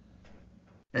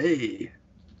 Hey.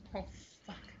 Oh,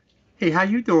 fuck. Hey, how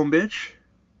you doing, bitch?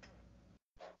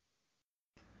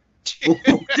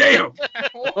 Oh, damn!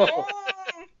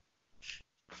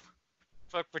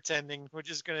 Fuck pretending. We're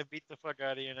just gonna beat the fuck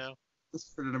out of you now. This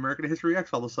is an American History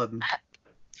X all of a sudden.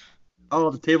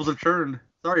 Oh, the tables have turned.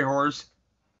 Sorry, whores.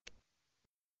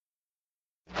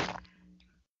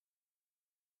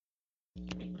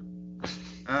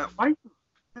 Why?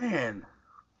 Man.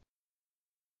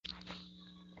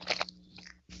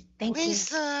 Thank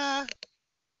Lisa!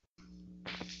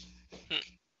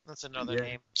 That's another Yeah.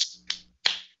 name.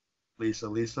 Lisa.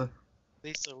 Lisa.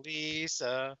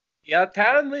 You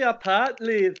tell me apart,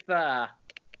 Lisa.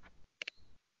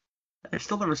 I've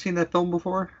still never seen that film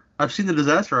before. I've seen The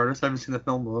Disaster Artist. I haven't seen the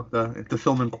film, though. The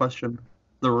film in question.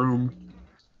 The Room.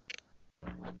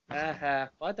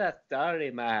 What a story,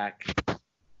 Mac.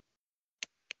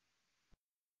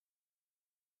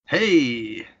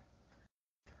 Hey!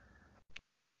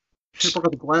 She broke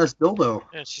out the glass dildo.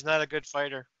 Yeah, she's not a good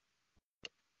fighter.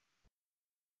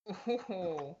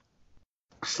 Oh.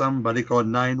 Somebody called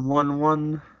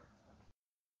 911.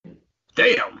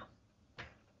 Damn!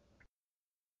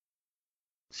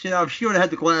 See, now, if she would have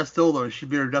had the glass dildo and she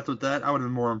beat her to death with that, I would have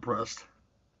been more impressed.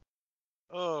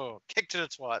 Oh, kick to the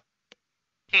twat.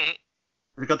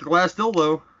 They got the glass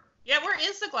dildo. Yeah, where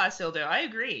is the glass dildo? I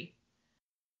agree.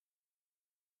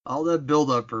 All that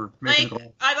build up for making the glass.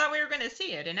 I thought we were going to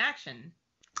see it in action.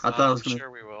 I thought I was I'm gonna.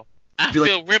 sure we will. I Be like-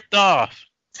 feel ripped off.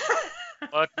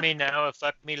 Fuck me now or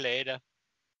fuck me later.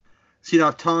 See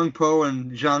now, Tong Po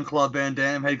and Jean-Claude Van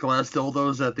Damme had glass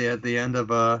dildos at the end of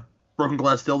broken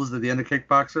glass dildos at the end of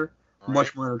Kickboxer. Right.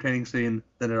 Much more entertaining scene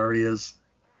than it already is.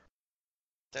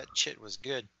 That shit was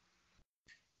good.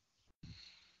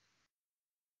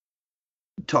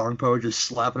 Tong Po just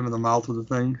slapping him in the mouth with the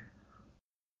thing.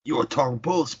 You're Tong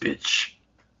Po's bitch.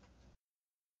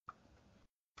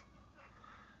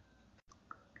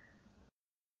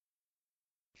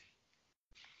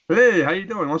 Hey, how you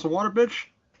doing? Want some water, bitch?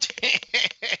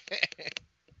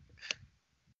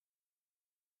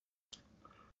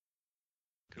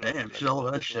 Damn, she's all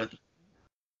of that shit.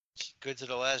 Good to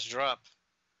the last drop.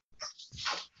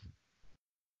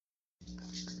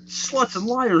 Sluts and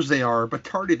liars they are, but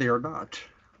tardy they are not.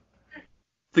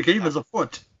 The game is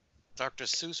afoot. Dr.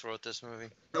 Seuss wrote this movie.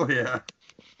 Oh yeah.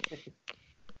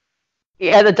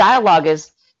 Yeah, the dialogue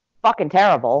is fucking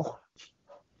terrible.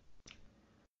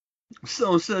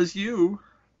 So says you.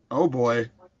 Oh boy.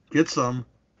 Get some.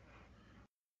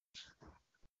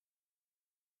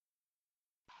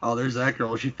 Oh, there's that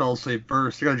girl. She fell asleep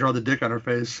first. You gotta draw the dick on her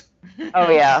face. Oh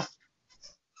yeah.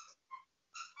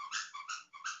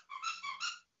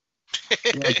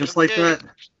 Yeah, just like that.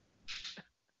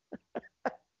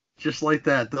 Just like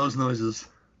that. Those noises.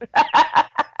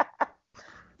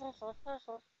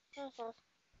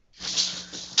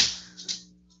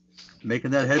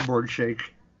 Making that headboard shake.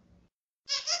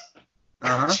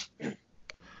 Uh-huh. Do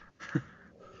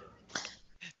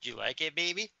you like it,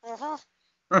 baby?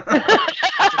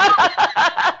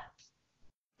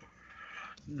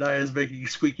 Naya's making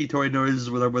squeaky toy noises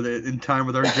with it in time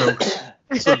with our jokes.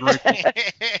 So great.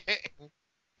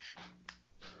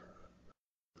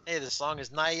 Hey, the song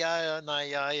is Naya,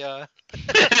 Naya.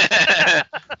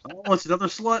 Oh, it's another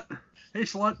slut. Hey,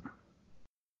 slut.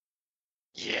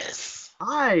 Yes.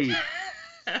 Hi.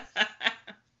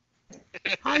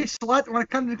 Hi, slut. Want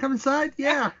to come inside?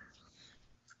 Yeah.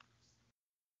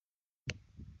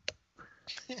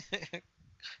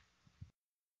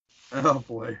 Oh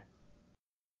boy.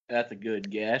 That's a good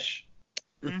gash.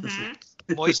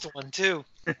 Mm-hmm. Moist one, too.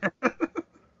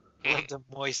 Love the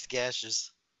moist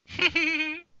gashes.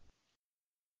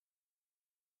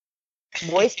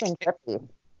 Moist and drippy.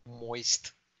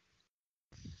 Moist.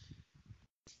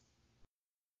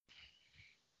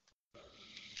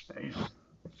 Damn.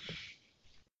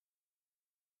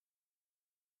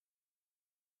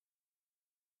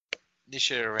 They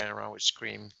should have ran around with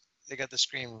Scream. They got the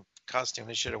Scream costume.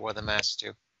 They should have wore the mask,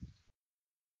 too.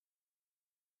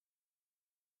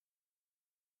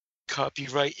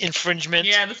 Copyright infringement.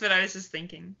 Yeah, that's what I was just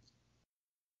thinking.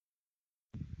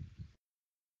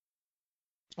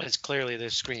 It's clearly the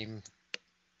Scream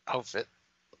outfit.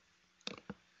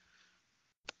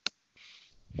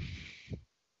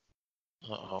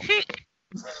 Uh-oh.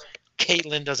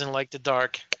 Caitlin doesn't like the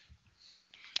dark.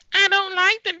 I don't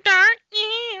like the dark.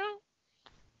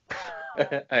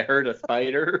 I heard a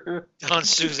spider. On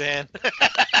Suzanne.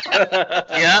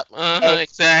 Yep.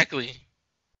 Exactly.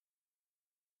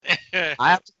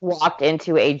 I walked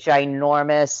into a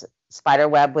ginormous spider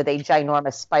web with a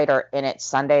ginormous spider in it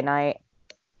Sunday night.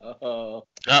 Uh-oh.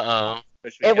 Uh-oh.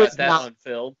 It was that not on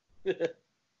film.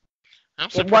 I'm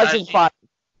It surprised. wasn't fun.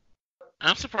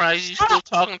 I'm surprised you're still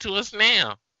talking to us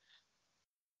now.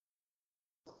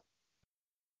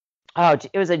 Oh,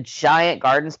 it was a giant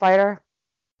garden spider.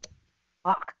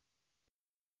 Fuck.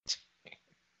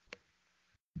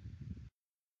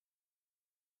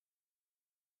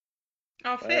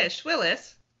 Oh, fish.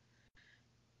 Willis.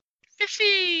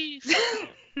 Fishies.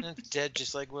 Dead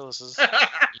just like Willis's.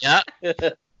 Yep.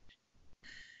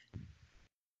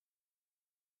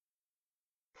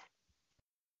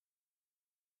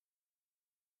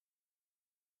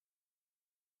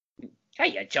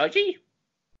 Hiya, Georgie.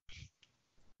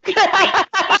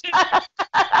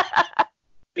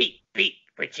 Beat,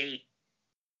 Richie.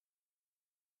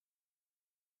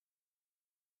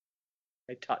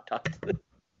 I tot.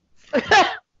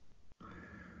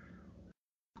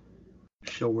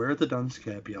 She'll wear the dunce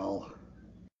cap, y'all.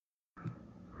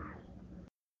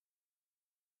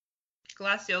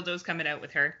 Glass dildo's coming out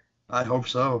with her. I hope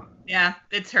so. Yeah,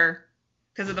 it's her.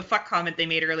 Because of the fuck comment they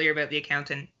made earlier about the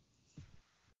accountant.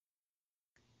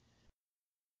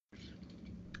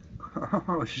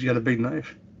 Oh, she's got a big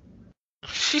knife.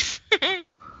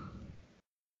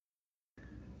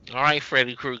 All right,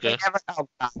 Freddy Krueger. Oh,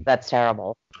 God, that's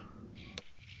terrible.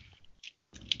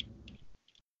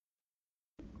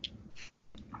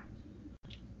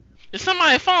 Is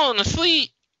somebody falling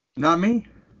asleep? Not me.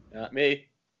 Not me.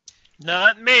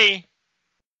 Not me.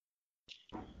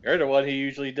 You're the one who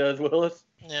usually does, Willis.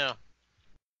 Yeah.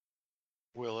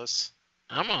 Willis.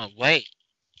 I'm gonna wait.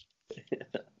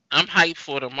 I'm hyped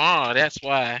for tomorrow. That's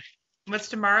why. What's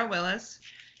tomorrow, Willis?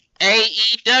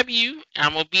 AEW.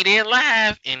 I'm gonna be there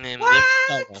live and then live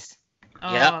cover.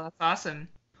 Oh, Yep. that's awesome.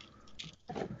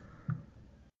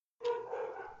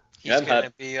 He's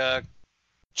gonna be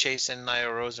chasing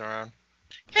Nia Rose around.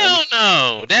 Hell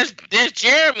no. That's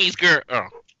Jeremy's girl. Oh.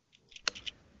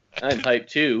 I'm hyped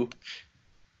too.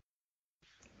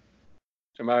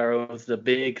 Tomorrow's the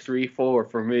big 3-4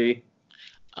 for me.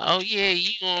 Oh yeah,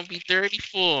 you gonna be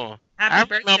 34. Happy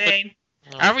birthday.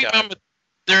 I remember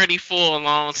 34 a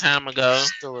long time ago.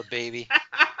 Still a baby.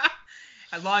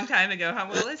 A long time ago, huh,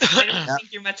 Willis? I don't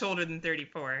think you're much older than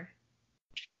 34.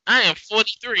 I am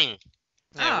 43.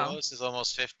 Yeah, Oh. Willis is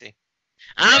almost 50.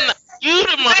 I'm not, you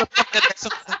the motherfucker that's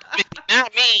 50,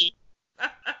 not me.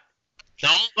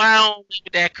 Don't lie on me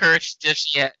with that curse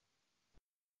just yet.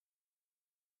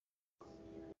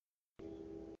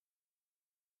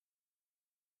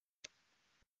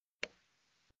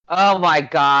 Oh my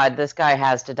God, this guy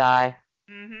has to die.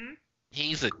 Mm-hmm.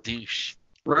 He's a douche.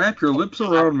 Wrap your lips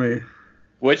around me.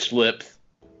 Which lips?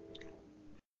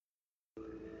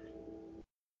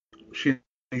 She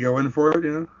go in for it,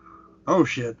 you know? Oh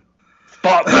shit.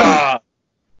 Spot.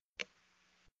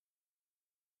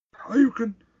 Oh, you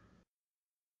can.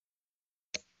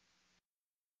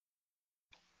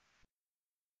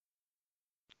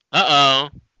 Uh-oh.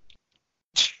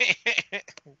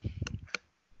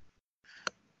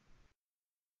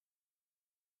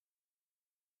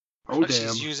 Oh damn.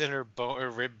 She's using her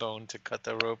rib bone to cut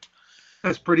the rope.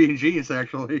 That's pretty ingenious,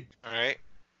 actually. All right.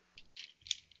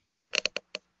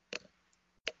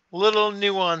 Little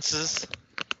nuances.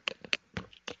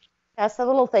 That's the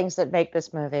little things that make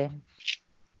this movie.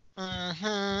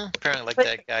 Mm-hmm. Apparently, like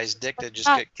that guy's dick that just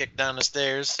got kicked down the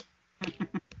stairs.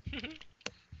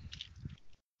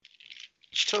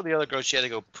 She told the other girl she had to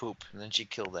go poop, and then she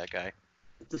killed that guy.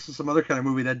 If this is some other kind of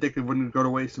movie, that dick wouldn't go to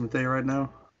waste. I'm telling you right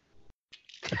now.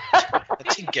 I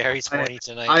think Gary's horny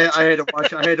tonight. I had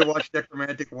to watch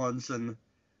Necromantic once, and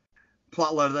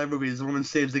plotline of that movie is the woman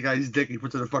saves the guy's dick, he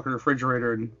puts it in a fucking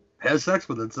refrigerator and has sex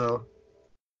with it. So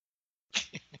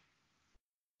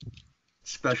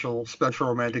special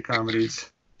romantic comedies.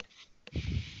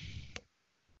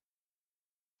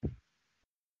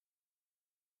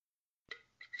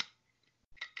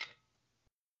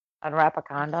 Unwrap a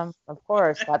condom? Of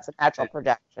course, that's a natural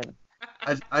projection.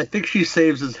 I think she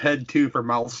saves his head too for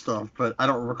mouth stuff, but I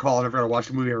don't recall ever gonna watch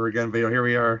the movie ever again. But here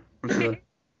we are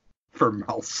for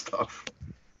mouth stuff.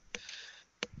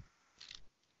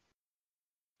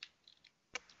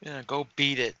 Yeah, go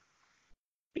beat it.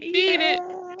 Beat it.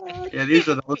 Yeah, these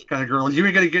are those kind of girls. You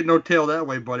ain't gonna get no tail that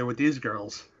way, buddy, with these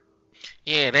girls.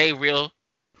 Yeah, they real.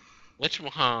 What's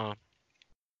the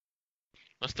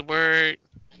word?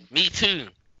 Me too.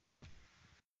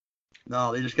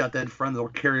 No, they just got that friend that'll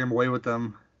carry him away with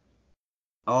them.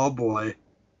 Oh boy.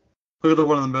 Look at the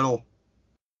one in the middle.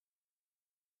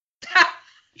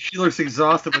 She looks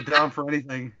exhausted but down for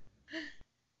anything.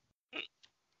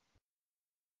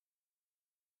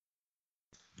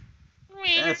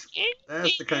 That's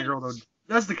the kind of girl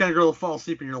that'll fall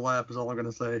asleep in your lap, is all I'm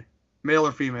gonna say. Male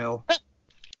or female.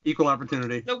 Equal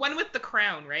opportunity. The one with the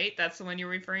crown, right? That's the one you're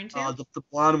referring to? The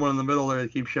blonde one in the middle there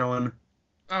that keeps showing.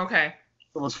 Okay.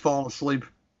 Almost falling asleep.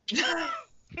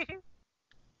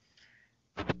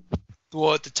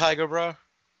 What, the tiger bra?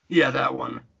 Yeah, that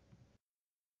one.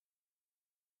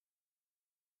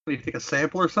 What, you take a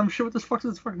sample or some shit? What the fuck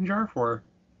is this fucking jar for?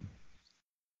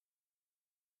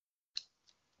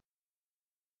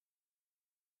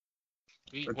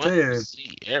 We I want tell you, to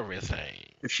see everything.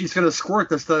 if she's gonna squirt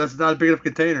this stuff, that's not a big enough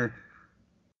container.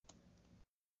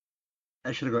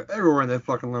 I should have gone everywhere in that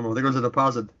fucking limo. There goes the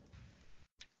deposit.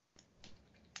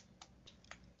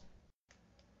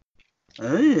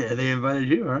 Oh yeah, they invited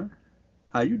you, huh?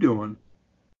 How you doing?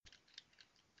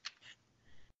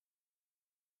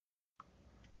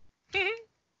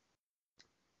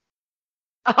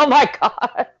 Oh my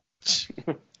god.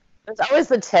 There's always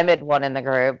the timid one in the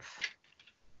group.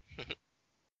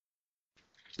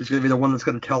 He's gonna be the one that's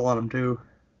gonna tell on him too.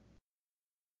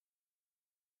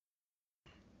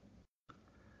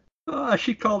 Ah,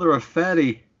 she called her a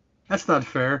fatty. That's not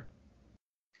fair.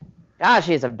 Ah,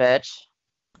 she's a bitch.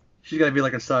 She's gotta be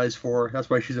like a size 4. That's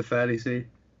why she's a fatty, see?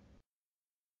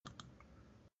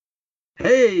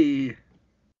 Hey!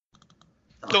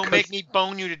 Don't make me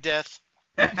bone you to death.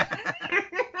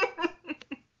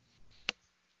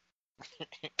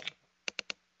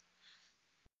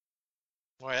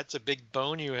 Boy, that's a big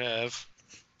bone you have.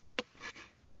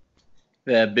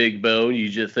 That big bone, you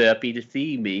just happy to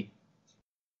see me.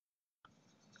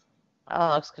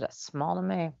 Oh, looks kind of small to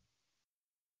me.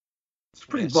 It's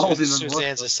pretty ballsy.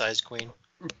 Suzanne's a size queen.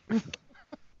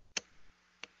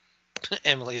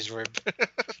 Emily's rib.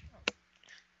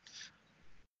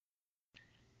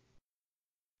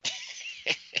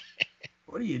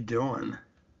 What are you doing?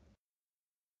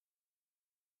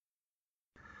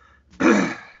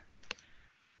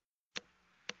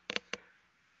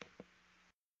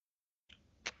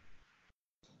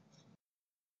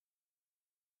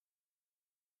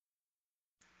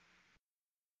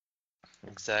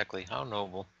 Exactly. How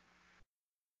noble.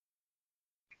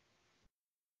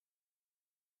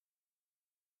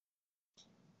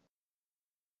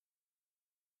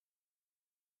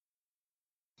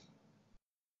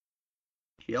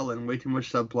 Yelling, way too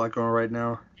much subplot going right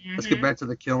now. Let's get back to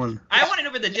the killing. I want to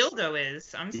know where the dildo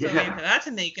is. I'm still waiting for that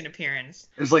to make an appearance.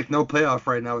 There's like no payoff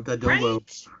right now with that dildo.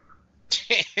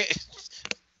 Right?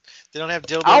 They don't have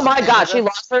dildos. Oh my god, she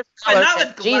lost her But not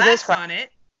scholarship. with Jesus glass Christ. on it.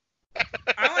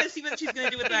 I want to see what she's going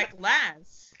to do with that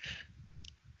glass.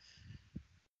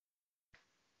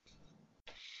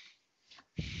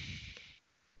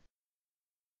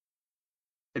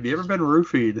 Have you ever been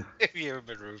roofied? Have you ever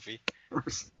been roofie?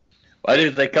 Why do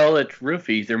they call it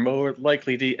roofies? They're more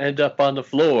likely to end up on the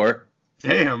floor.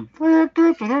 Damn.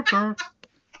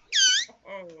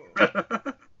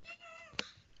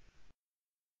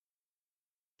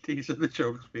 These are the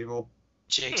jokes, people.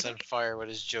 Jake's on fire with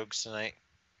his jokes tonight.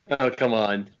 Oh, come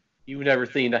on. You've never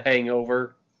seen A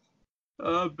Hangover?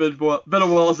 Been a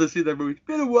while since I've seen that movie.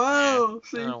 Been a while.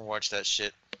 I don't watch that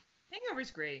shit.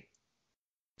 Hangover's great.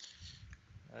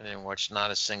 I didn't watch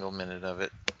not a single minute of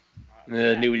it.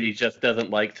 Nudie just doesn't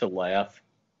like to laugh.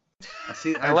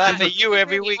 I laugh at you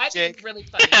every week, I think Jake. it's really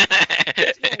funny.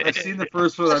 I've seen the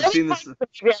first one. I've seen this.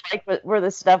 Where the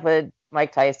stuff with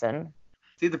Mike Tyson.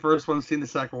 Seen the first one. Seen the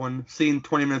second one. Seen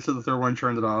 20 minutes of the third one.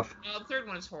 Turned it off. Well, the third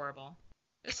one is horrible.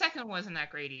 The second one wasn't that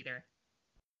great either.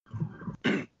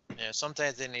 Yeah,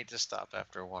 sometimes they need to stop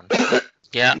after one.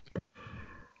 Yeah.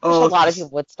 Oh, A lot of people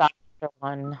would stop after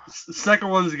one. The second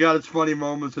one's got its funny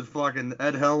moments with fucking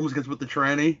Ed Helms gets with the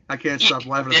tranny. I can't stop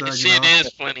laughing at that. Shit You know? is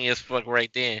funny as fuck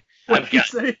right there. What did you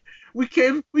say? We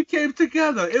came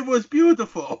together. It was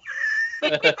beautiful.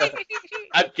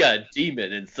 I've got a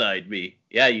demon inside me.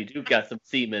 Yeah, you do got some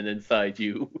semen inside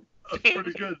you. That's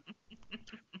pretty good.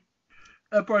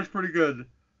 That part's pretty good.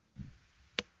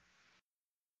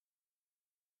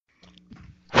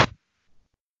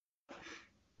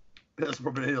 Best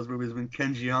part of those movies is when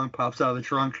Ken Jeong pops out of the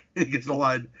trunk and he gets the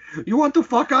line, "You want to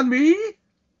fuck on me?"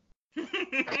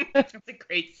 That's a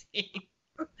great scene.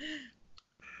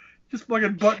 Just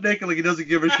fucking butt naked like he doesn't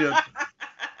give a shit.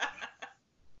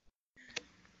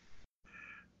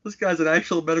 This guy's an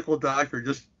actual medical doctor,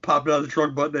 just popping out of the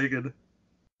trunk butt naked.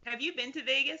 Have you been to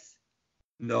Vegas?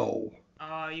 No.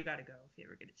 Oh, you gotta go if you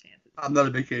ever get a chance. I'm not a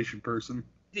vacation person.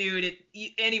 Dude,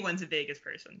 anyone's a Vegas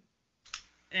person.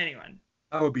 Anyone.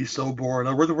 I would be so bored.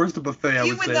 Where's the buffet? I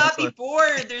You would not be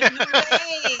bored. There's no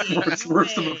way.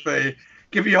 Where's the buffet?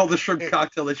 Give me all the shrimp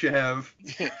cocktail that you have.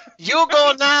 You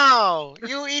go now.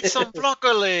 You eat some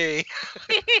broccoli.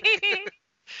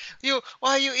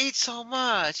 Why you eat so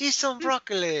much? Eat some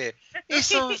broccoli. Eat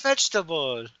some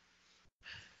vegetable.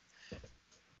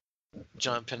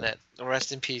 John Panette.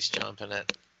 Rest in peace, John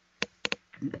Panette.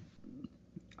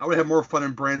 I would have more fun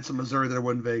in Branson, Missouri than I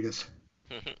would in Vegas.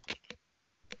 The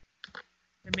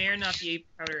mayor not the ape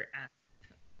powder act.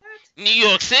 New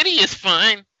York City is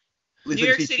fine. New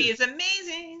York City is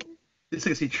amazing. At least I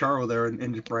can see Charo there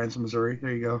in Branson, Missouri.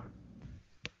 There you go.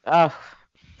 Oh.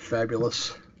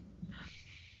 Fabulous.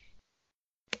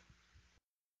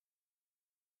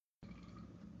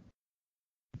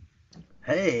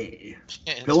 Hey.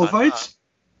 Pillow fights?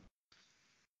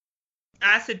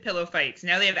 Acid pillow fights.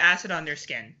 Now they have acid on their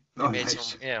skin. Oh, made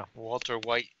nice. some, Walter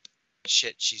White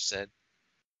shit, she said.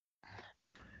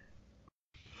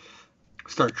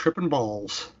 Start tripping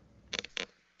balls.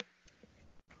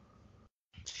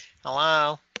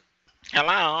 Hello.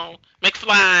 Hello.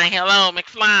 McFly. Hello,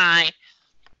 McFly.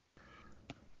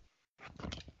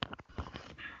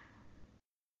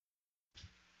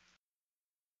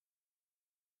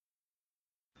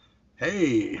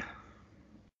 Hey.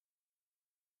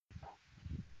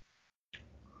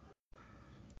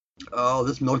 Oh,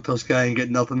 this milquetoast guy ain't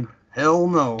getting nothing. Hell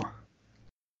no.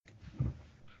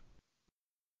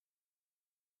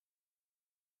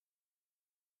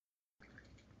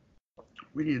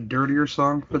 We need a dirtier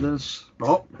song for this.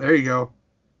 Oh, there you go.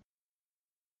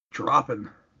 Dropping.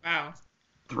 Wow.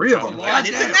 3 of them. God,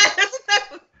 isn't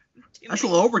that That's a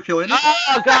little overkill, ain't it?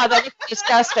 Oh god, that is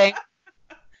disgusting.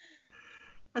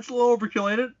 That's a little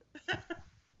overkill, ain't it?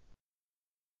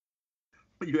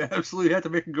 But you absolutely have to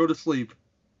make him go to sleep.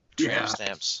 Tramp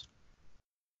stamps.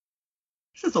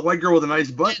 She's just a white girl with a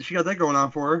nice butt. She got that going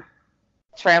on for her.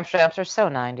 Tramp stamps are so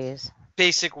 90s.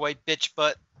 Basic white bitch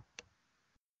butt.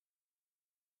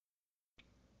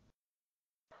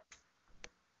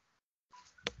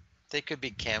 They could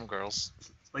be cam girls.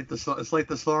 It's like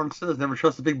the song says, never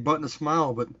trust a big butt and a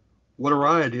smile, but what a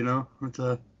ride, you know? It's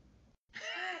you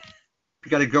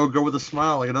gotta go with a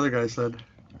smile, like another guy said.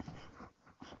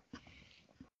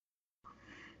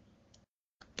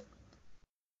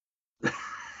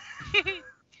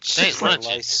 She's got a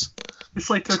lice. It's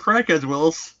like they're crackheads,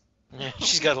 Willis. Yeah,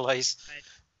 she's got a lice.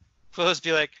 Willis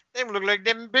be like, they look like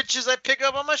them bitches I pick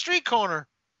up on my street corner.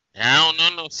 I don't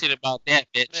know no shit about that,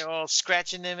 bitch. They're all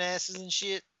scratching them asses and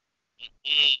shit.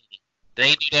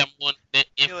 They do that one.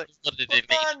 Wakanda,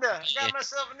 I got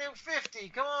myself a new 50.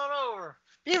 Come on over.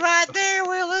 Be right there,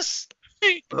 Willis.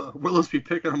 Willis be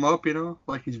picking him up, you know,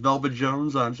 like he's Velvet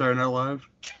Jones on Saturday Night Live.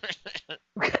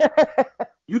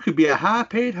 You could be a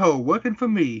high-paid hoe working for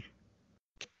me.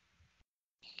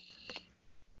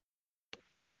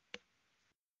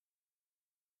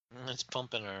 It's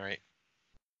pumping all right.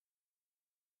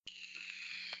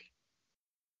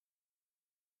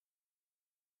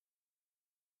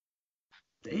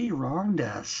 They wronged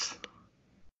us.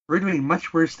 We're doing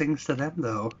much worse things to them,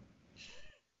 though.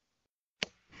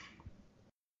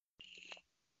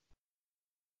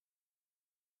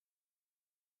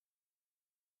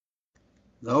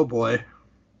 Oh boy.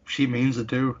 She means it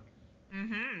too.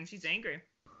 Mm-hmm. She's angry.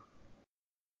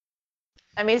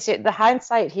 I mean, see, the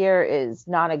hindsight here is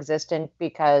non-existent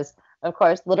because, of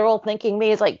course, literal thinking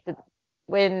me is like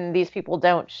when these people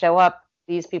don't show up,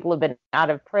 these people have been out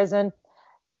of prison.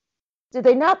 Did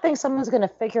they not think someone's going to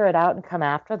figure it out and come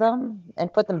after them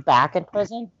and put them back in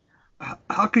prison?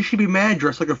 How could she be mad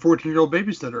dressed like a 14-year-old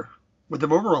babysitter with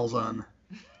them overalls on?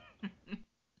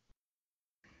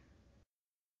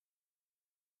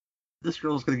 This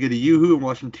girl's going to get a yoo-hoo and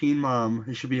watch some Teen Mom.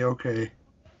 It should be okay.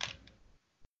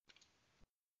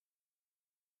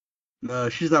 No,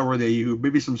 she's not worthy of yoo-hoo.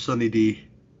 Maybe some Sunny D.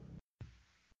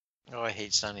 Oh, I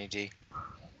hate Sunny D.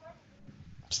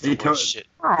 It's the worst shit.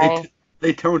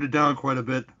 They toned it down quite a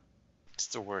bit. It's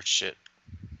the worst shit.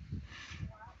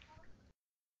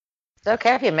 It's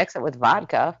okay if you mix it with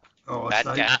vodka. Oh,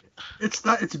 it's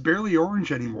not. It's barely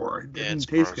orange anymore. It doesn't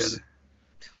taste good.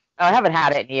 Oh, I haven't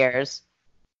had it in years.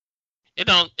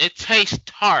 It tastes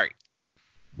tart.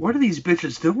 What are these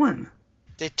bitches doing?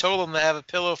 They told them to have a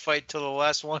pillow fight till the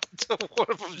last one, till one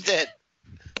of them's dead.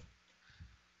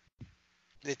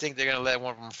 They think they're gonna let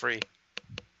one of them free.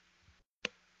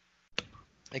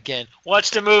 Again,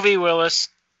 watch the movie, Willis.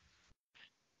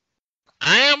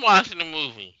 I am watching the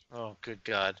movie. Oh, good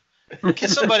God. Can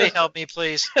somebody help me,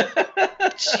 please?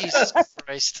 Jesus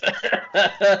Christ.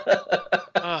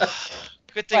 Oh,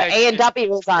 good thing A and W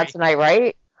was on tonight,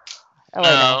 right? Oh,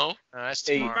 No. No, that's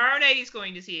Tomorrow tomorrow. night he's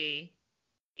going to see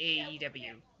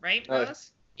AEW, right, Oh,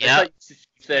 Rose? Yeah. You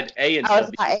said A and Oh,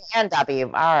 it's W. not A and W.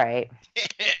 All right.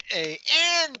 A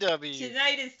and W.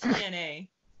 Tonight is TNA.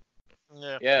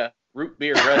 Yeah. Yeah. Root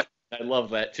beer wrestling. I love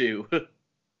that too.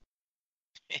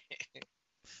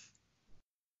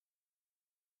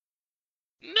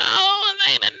 No,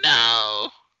 Elena, no.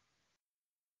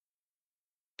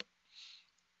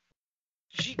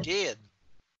 She did.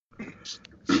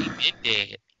 She been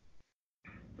dead.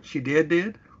 She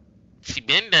did? She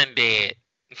been done dead.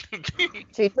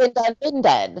 She's been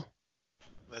dead.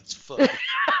 That's fuck.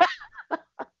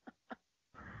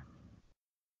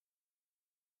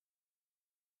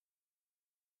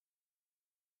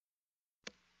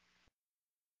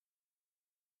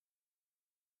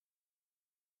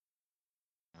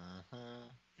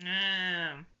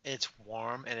 It's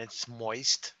warm and it's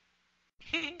moist.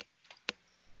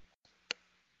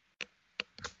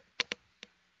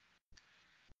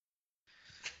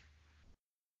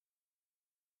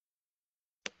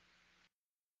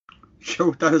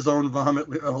 Choked on his own vomit.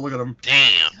 Oh, look at him.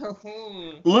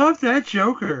 Damn. Love that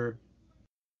Joker.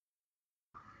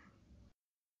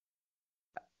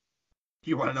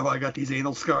 You want to know how I got these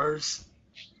anal scars?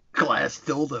 Glass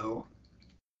dildo.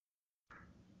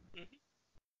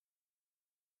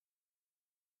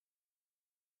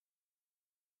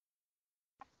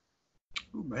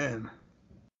 Oh, man.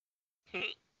 It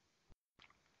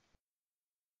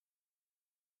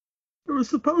was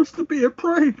supposed to be a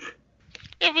prank.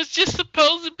 It was just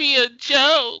supposed to be a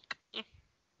joke.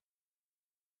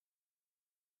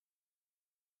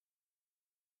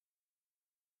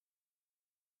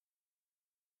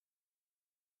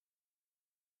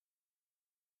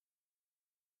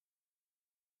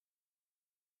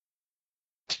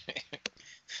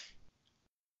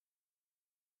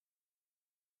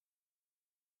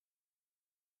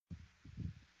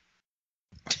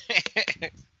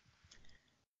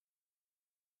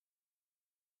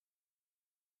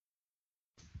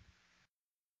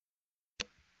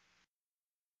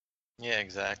 Yeah,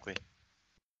 exactly.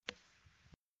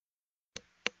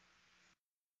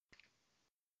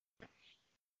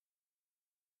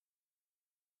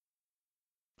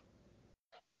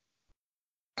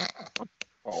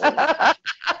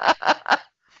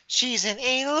 She's an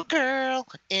anal girl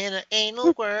in an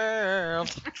anal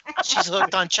world. She's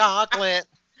hooked on chocolate.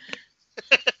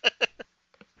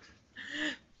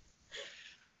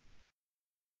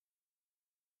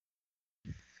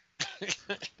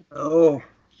 Oh,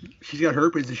 she's got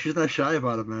herpes and she's not shy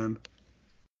about it, man.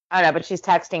 I know, but she's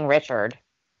texting Richard.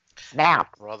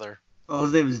 Snap. Brother. Oh,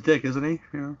 his name is Dick, isn't he?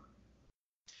 Yeah.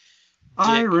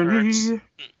 Irony.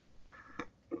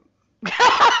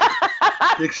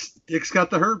 Dick's got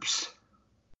the herpes.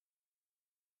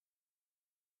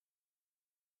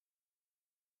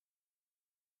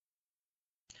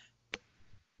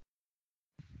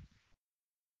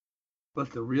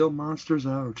 But the real monster's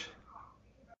out.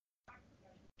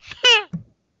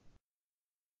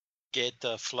 Get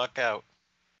the fuck out.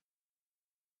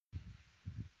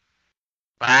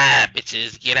 Bye,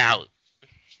 bitches. Get out.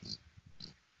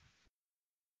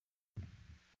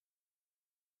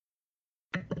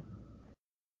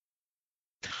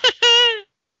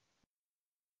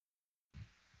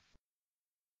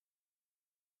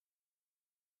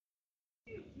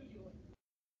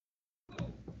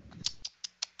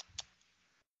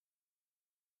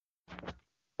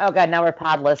 Oh, God, now we're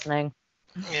pod listening.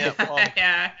 Yeah,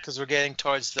 Yeah. because we're getting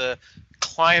towards the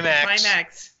climax.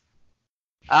 Climax.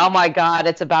 Oh, my God,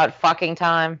 it's about fucking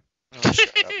time. Oh,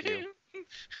 shut up, you.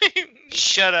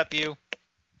 Shut up, you.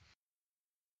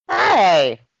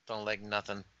 Hey! Don't like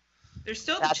nothing. There's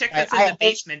still the That's chick right. that's in I the hate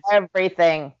basement.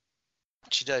 everything.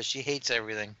 She does. She hates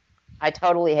everything. I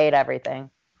totally hate everything.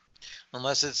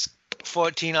 Unless it's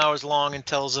 14 hours long and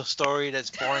tells a story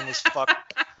that's boring as fuck.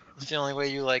 It's the only way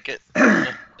you like it.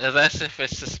 That's if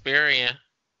it's Suspiria.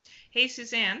 Hey,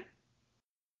 Suzanne,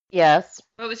 Yes.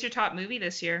 what was your top movie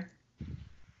this year?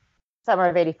 Summer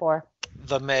of '84.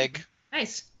 The Meg.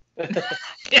 Nice.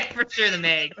 Yeah, for sure, The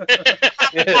Meg.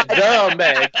 The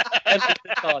Meg. That's what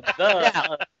it's called.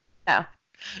 The. No.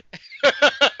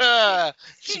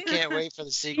 She can't wait for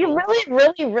the sequel. You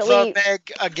really The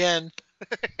Meg again.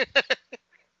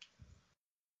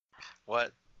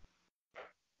 What?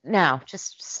 No,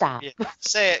 just stop. Yeah.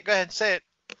 Say it. Go ahead. Say it.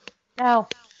 No.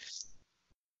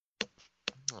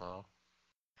 Oh.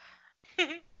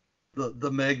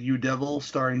 The Meg, You Devil,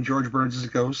 starring George Burns'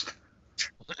 ghost.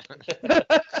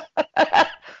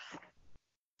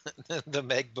 The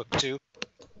Meg book too.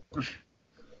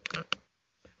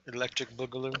 Electric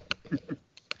Boogaloo.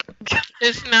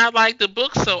 It's not like the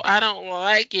book, so I don't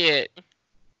like it.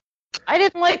 I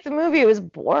didn't like the movie. It was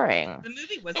boring. The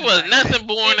movie wasn't. There was nothing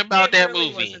boring about that movie.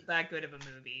 It wasn't that good of a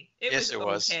movie. Yes, it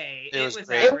was. Okay. It was was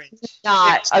great. average. It was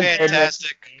not a good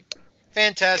fantastic.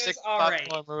 Fantastic It was all right.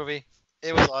 popcorn movie.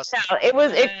 It was awesome. No, it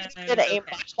was. It did a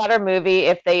much better movie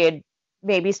if they had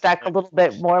maybe stuck a little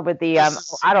bit more with the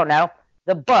I don't know,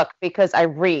 the book, because I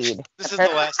read. This is the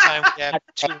last time we have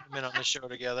two women on the show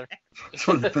together. It's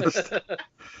one of the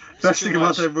best thing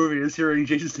about that movie is hearing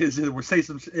Jason Statham say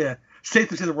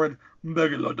the word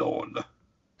megalodon.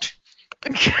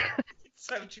 It's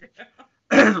so true.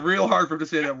 It's real hard for him to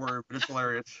say that word, but it's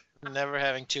hilarious. Never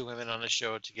having two women on the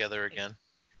show together again.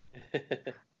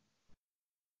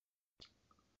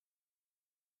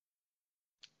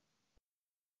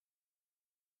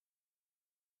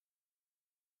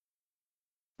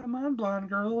 Come on, blonde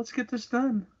girl, let's get this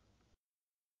done.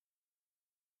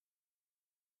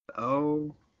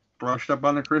 Oh, brushed up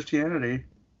on the Christianity.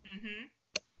 Mm-hmm.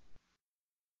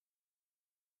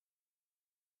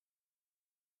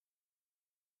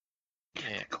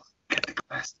 Get the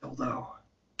glass dildo.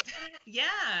 Yeah.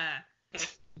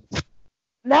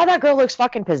 Now that girl looks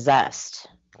fucking possessed.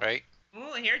 Right?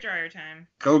 Ooh, hairdryer time.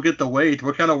 Go get the weight.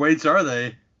 What kind of weights are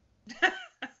they? Talk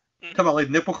about like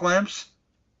nipple clamps?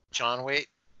 John Waite.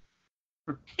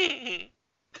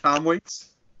 Tom weights?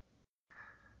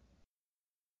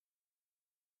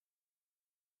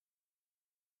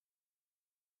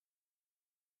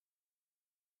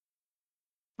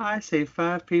 I saved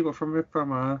 5 people from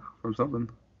something.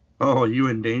 Oh, you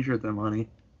endangered them, honey.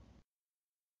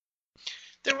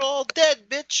 They're all dead,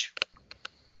 bitch.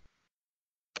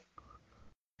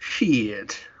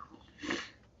 Shit.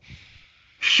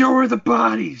 Show her the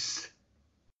bodies.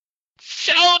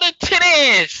 Show the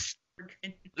titties.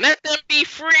 Let them be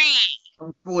free.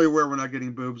 I'm fully aware we're not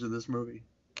getting boobs in this movie.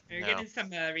 We're getting some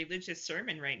religious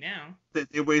sermon right now.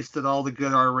 They wasted all the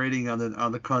good R rating on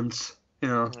the cunts. You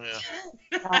know.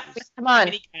 Yeah. Come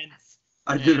on.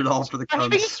 I did it all for the A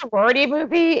big cunts. sorority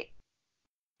movie?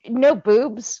 No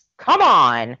boobs? Come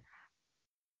on.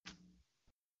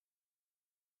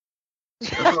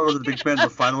 That's why I was a big fan of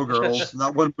the Final Girls.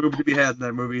 Not one boob to be had in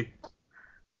that movie.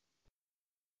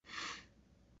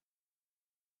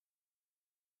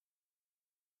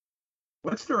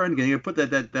 What's their end game? You put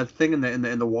that thing in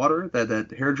the water,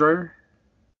 that hair dryer.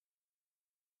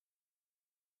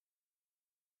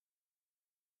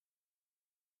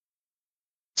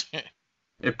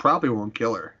 It probably won't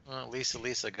kill her. Well,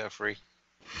 Lisa got free.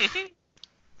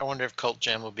 I wonder if Cult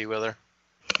Jam will be with her.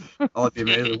 Oh, it'd be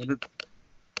amazing, wouldn't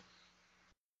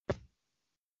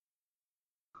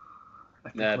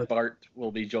it? Bart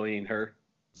will be joining her.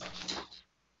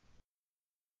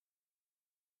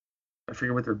 I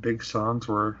forget what their big songs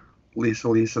were. Lisa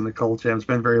and the Cult Jam. It's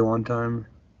been a very long time.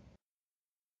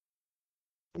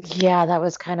 Yeah, that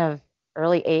was kind of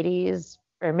early 80s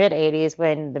or mid 80s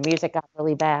when the music got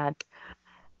really bad.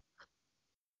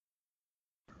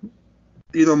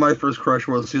 You know, my first crush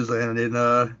was Suzanne in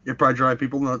It Probably Drive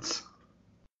People Nuts.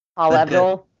 Paul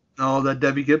Abdul? No, that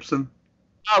Debbie Gibson.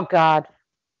 Oh, God.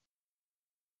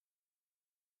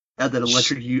 I had that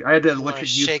electric youth. I had that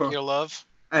electric youth. Shake your love.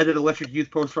 I had an electric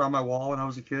youth poster on my wall when I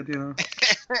was a kid. You know.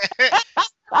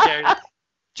 Got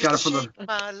it from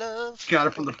my love. Got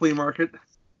it from the flea market.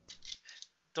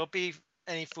 Don't be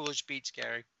any foolish beats,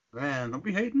 Gary. Man, don't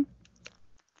be hating.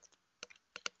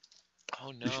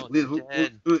 Oh no,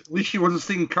 at least she wasn't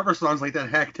singing cover songs like that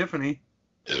hack Tiffany.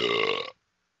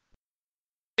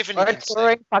 Tiffany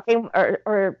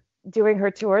or doing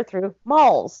her tour through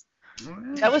malls.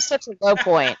 That was such a low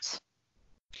point.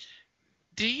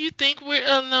 Do you think we're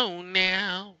alone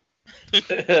now?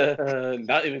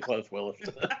 Not even close, Willis.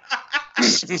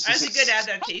 That's a good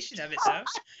adaptation of it, though.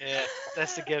 Yeah,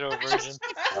 that's the ghetto version.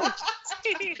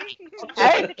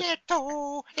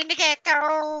 In the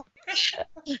ghetto.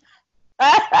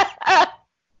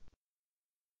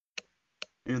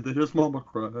 And then his mama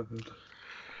cried.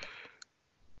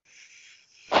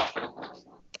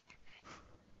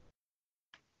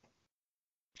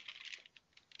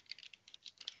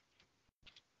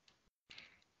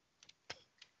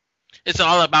 It's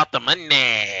all about the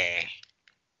money.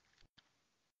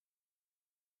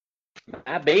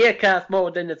 I bet it costs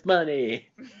more than its money.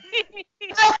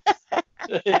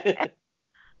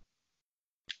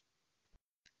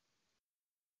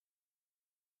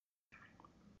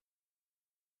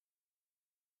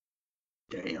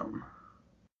 Damn.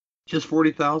 Just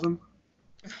 40,000?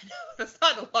 That's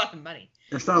not a lot of money.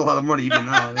 It's not a lot of money even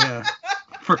now. Yeah.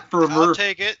 For I'll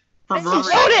take it.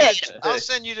 I'll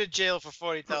send you to jail for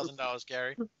 $40,000,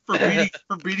 Gary.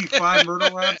 For beating 5 murder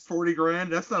labs, $40,000.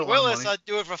 That's not a lot Willis, of money. I'd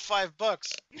do it for $5.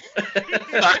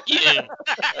 Fuck you.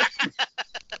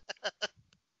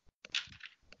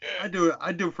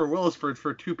 I'd do it for Willis for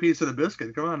 2 pieces of the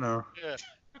biscuit. Come on now. Yeah.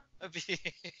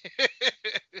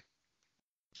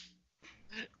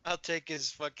 I'll take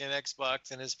his fucking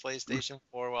Xbox and his PlayStation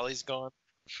 4 while he's gone.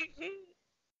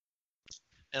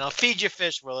 And I'll feed you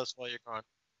fish, Willis, while you're gone.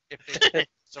 If they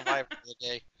survive another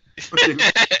day.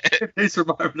 If they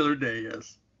survive another day,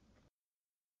 yes.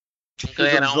 I'm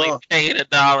glad I only paid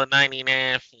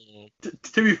 $1.99 for him.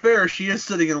 To be fair, she is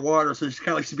sitting in water, so she's kind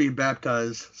of like she's being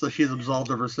baptized, so she's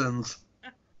absolved of her sins.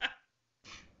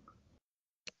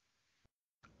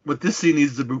 But this scene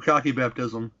needs the Bukkake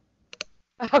baptism.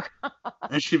 Oh, God.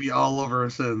 And she'd be all over her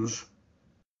sins.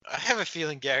 I have a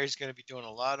feeling Gary's going to be doing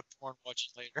a lot of porn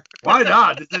watching later. Why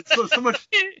not? It's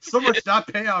so much not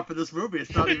payoff for this movie.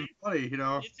 It's not even funny, you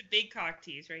know. It's a big cock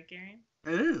tease, right, Gary?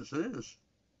 It is.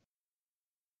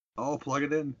 Oh, plug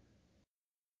it in.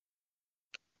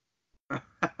 What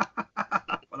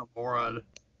a moron.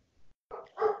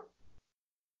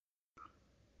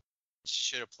 She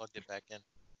should have plugged it back in.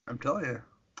 I'm telling you.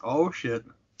 Oh, shit.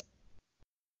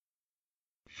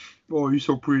 Oh, you're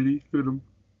so pretty. Look at him.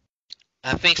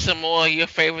 I think some more of your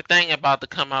favorite thing about to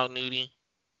come out, Nudie.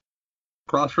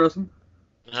 Cross-dressing?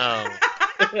 No.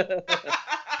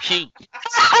 Puke.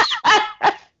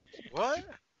 What?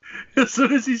 As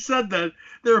soon as he said that,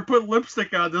 they were putting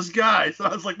lipstick on this guy. So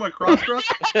I was like, what,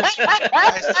 cross-dressing?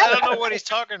 I don't know what he's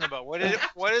talking about. What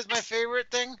is my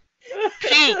favorite thing?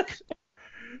 Puke.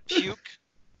 Puke?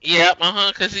 Yep,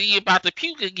 because he about to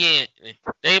puke again.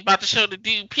 They about to show the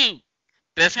dude puke.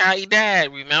 That's how he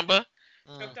died, remember?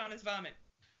 Choked on his vomit.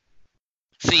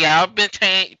 See, I've been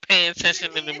paying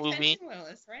attention in the movie.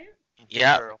 Willis, right?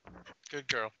 Yeah. Good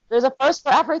girl. There's a first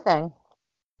for everything.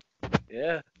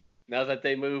 Yeah. Now that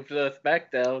they moved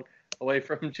SmackDown away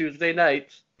from Tuesday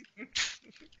nights.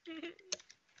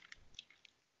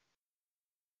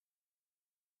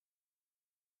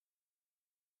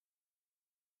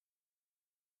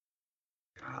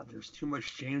 God, there's too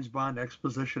much James Bond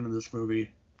exposition in this movie.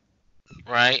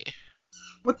 Right.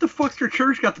 What the fuck's your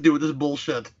church got to do with this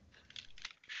bullshit?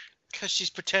 Because she's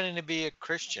pretending to be a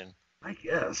Christian. I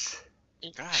guess.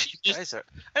 God, you guys are...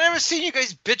 I've never seen you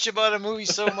guys bitch about a movie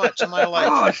so much in my life.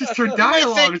 Oh, it's just her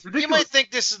dialogue. It's ridiculous. You might think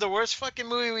this is the worst fucking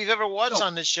movie we've ever watched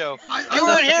on this show. You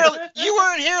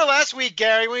weren't here last week,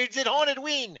 Gary, when you did Haunted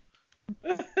Ween.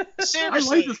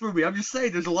 Seriously. I like this movie. I'm just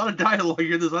saying, there's a lot of dialogue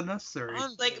here that's unnecessary.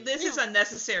 Like, this is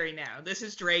unnecessary now. This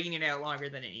is dragging it out longer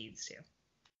than it needs to.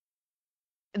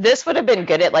 This would have been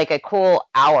good at like a cool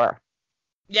hour.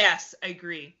 Yes,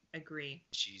 agree.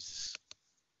 Jesus.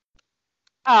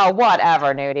 Oh,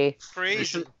 whatever, Nudie.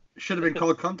 Crazy. Should have been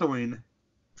called Cuntaween.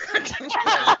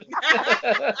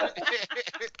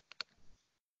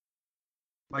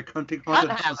 My cunting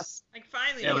haunted house. Like,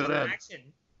 finally, Yeah, look at that. action.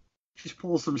 She's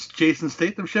pulling some Jason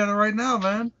Statham shadow right now,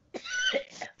 man.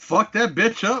 Fuck that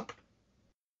bitch up.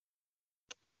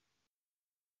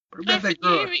 Bring back that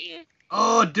girl.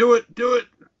 Oh, do it.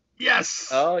 Yes.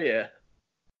 Oh, yeah.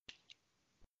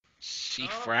 She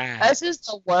fried. This is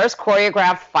the worst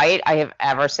choreographed fight I have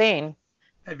ever seen.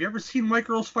 Have you ever seen white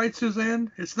girls fight,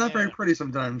 Suzanne? It's not very pretty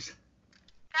sometimes.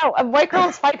 No, a white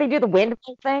girls fight, they do the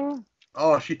windmill thing.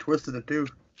 Oh, she twisted it too.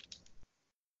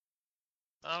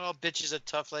 Not all bitches are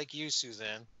tough like you,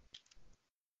 Suzanne.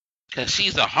 Because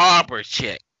she's a harbor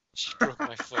chick. She broke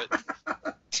my foot.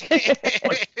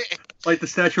 Like the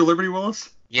Statue of Liberty,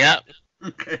 Willis? Yep.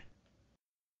 Okay.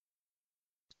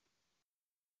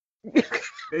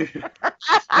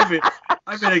 I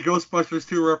made a Ghostbusters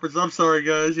 2 reference. I'm sorry,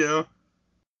 guys, you know.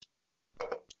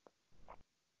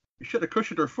 You should have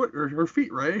cushioned her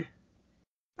feet, Ray.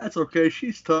 That's okay.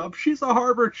 She's tough. She's a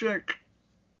harbor chick.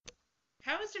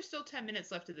 How is there still 10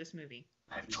 minutes left of this movie?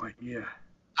 I have no idea.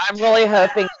 I'm really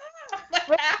hoping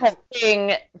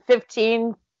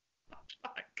 15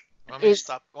 Want me to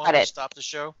stop the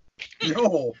show?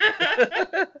 No.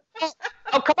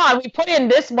 Oh, come on. We put in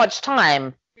this much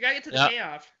time. We gotta get to the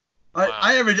payoff.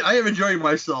 I am enjoying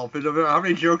myself. And no matter how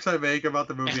many jokes I make about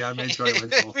the movie, I'm enjoying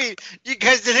myself. You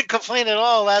guys didn't complain at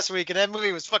all last week, and that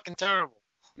movie was fucking terrible.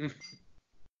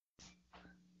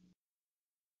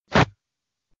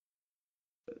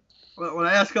 When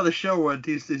I asked how the show went,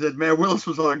 he said, man, Willis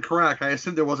was on crack. I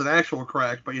assumed there wasn't actual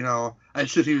crack, but, you know, I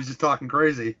assumed he was just talking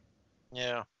crazy.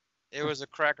 Yeah. It was a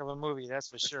crack of a movie, that's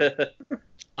for sure.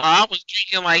 I was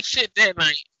drinking like shit that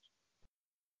night.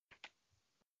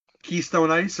 Keystone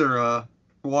Ice or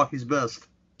Milwaukee's Best?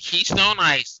 Keystone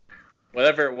Ice.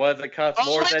 Whatever it was, it cost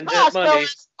more than that Costco money.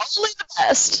 is only the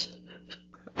best.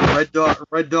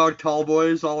 Red Dog, Tall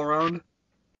Boys all around.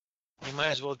 You might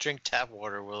as well drink tap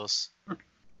water, Willis.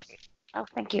 Oh,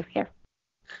 thank you. Here.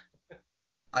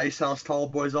 Ice House Tall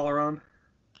Boys all around.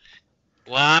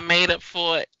 Well, I made up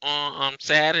for it on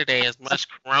Saturday. As much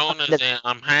Coronas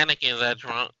and Heinekens I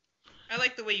drunk. I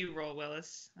like the way you roll,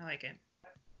 Willis. I like it.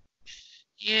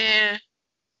 Yeah.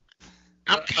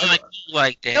 I'm kind of cool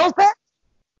like that.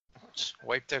 Just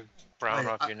wipe the brown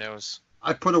off your nose.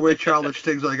 I put away childish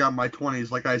things that I got in my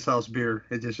 20s, like Ice House beer.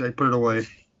 I put it away.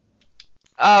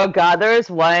 Oh God, there was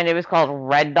one. It was called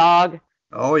Red Dog.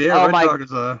 Oh yeah, Red Dog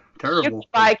is terrible. You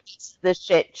could buy this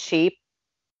shit cheap,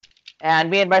 and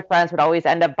me and my friends would always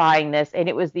end up buying this, and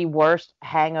it was the worst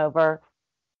hangover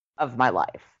of my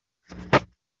life.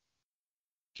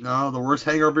 No, the worst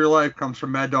hangover of your life comes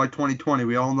from Mad Dog 2020.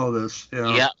 We all know this. You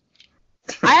know? Yeah.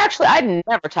 I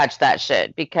never touched that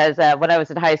shit because when I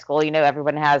was in high school,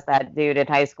 everyone has that dude in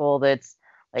high school that's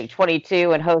like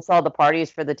 22 and hosts all the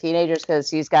parties for the teenagers because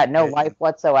he's got no life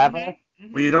whatsoever.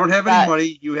 Mm-hmm. Well, you don't have any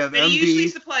money. You have But MD. he usually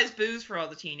supplies booze for all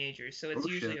the teenagers, so it's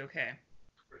usually okay.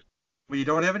 Well, you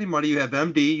don't have any money. You have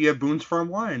MD. You have Boone's Farm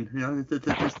Wine. It just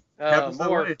happens that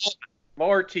way.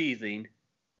 More teasing.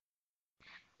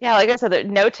 Yeah, like I said, there are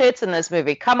no tits in this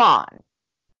movie. Come on.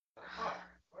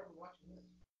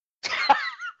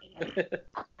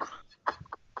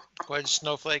 What did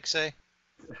Snowflake say?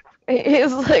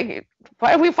 He's like,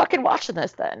 why are we fucking watching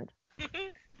this then?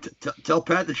 Tell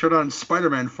Pat to shut on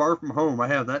Spider-Man Far From Home. I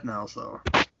have that now, so.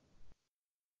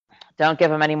 Don't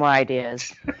give him any more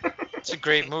ideas. It's a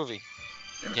great movie.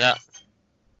 Yeah.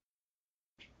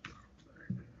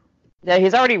 Yeah,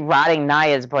 he's already rotting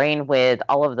Naya's brain with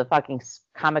all of the fucking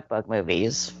comic book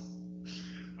movies.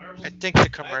 I think the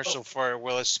commercial for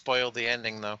Willis spoiled the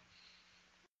ending, though.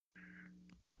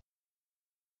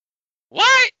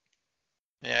 What?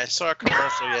 Yeah, I saw a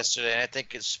commercial yesterday, and I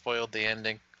think it spoiled the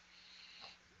ending.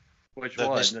 Which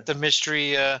one? The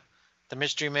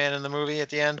mystery man in the movie at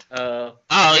the end. Yeah.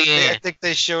 I think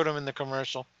they showed him in the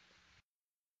commercial.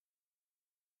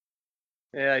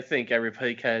 Yeah, I think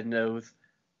everybody kind of knows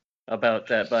about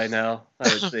that by now, I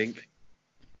would think.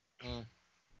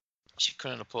 She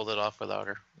couldn't have pulled it off without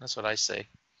her. That's what I say.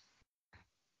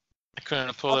 I couldn't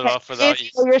have pulled it off without you.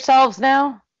 Kill yourselves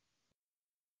now.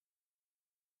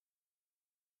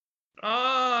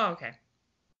 Oh, okay.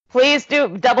 Please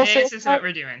do double This shift. is what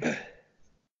we're doing.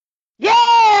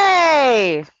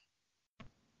 Yay!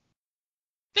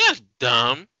 That's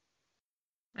dumb.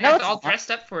 I got all dressed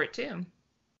up for it too.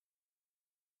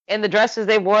 In the dresses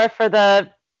they wore for the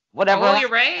whatever. Oh, you're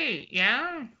right.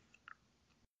 Yeah.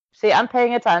 See, I'm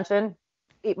paying attention.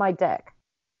 Eat my dick.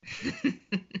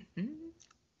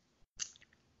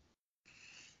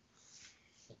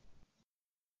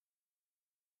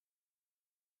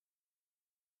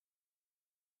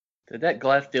 Did that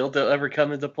glass dildo ever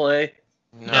come into play?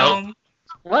 No.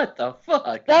 What the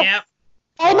fuck? Yep.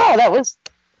 Oh no, that was.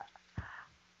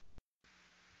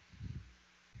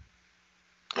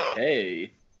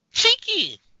 Hey.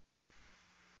 Cheeky.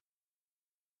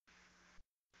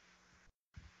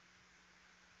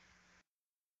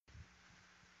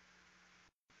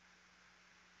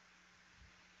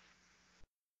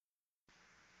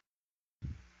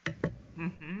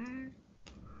 Mm-hmm.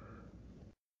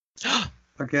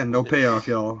 Again, no payoff,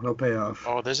 y'all. No payoff.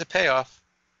 Oh, there's a payoff.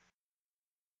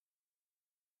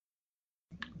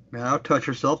 Now, touch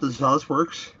yourself. This is how this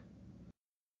works.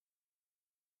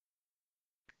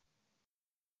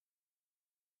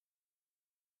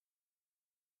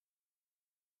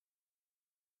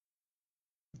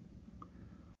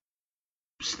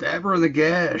 Stab her in the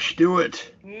gash. Do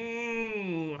it.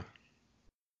 Ooh.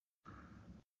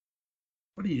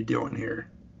 What are you doing here?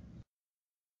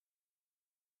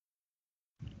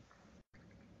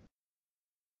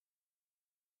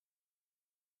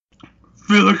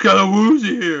 Feeling kind of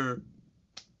woozy here.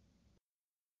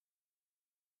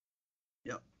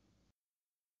 Yep.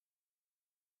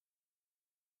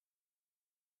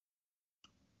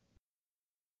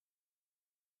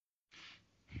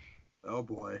 Oh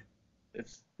boy.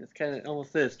 It's kind of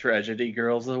almost this tragedy,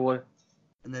 girls. What?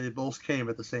 And then they both came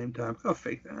at the same time. Oh,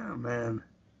 fake. Oh, man.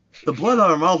 The blood on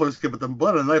her mouth looks good, but the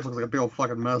blood on the knife looks like a big old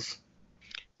fucking mess.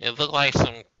 It looked like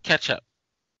some ketchup.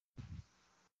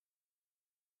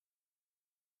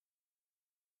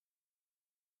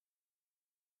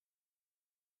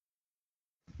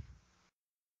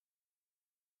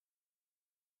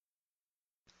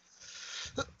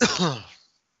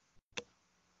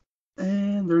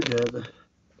 And they're dead.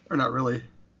 Or not really.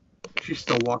 She's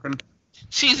still walking.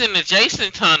 She's in the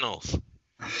Jason tunnels.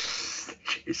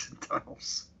 Jason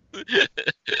tunnels.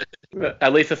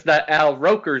 At least it's not Al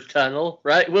Roker's tunnel,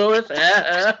 right, Willis?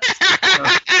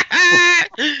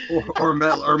 or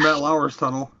Matt Lauer's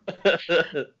tunnel.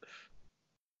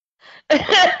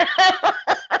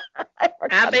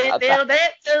 I've been down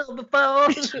that tunnel before.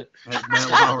 Matt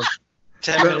Lauer.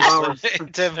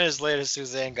 10 minutes later,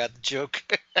 Suzanne got the joke.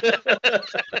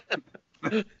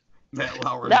 Matt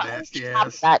Lauer's nasty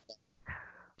ass.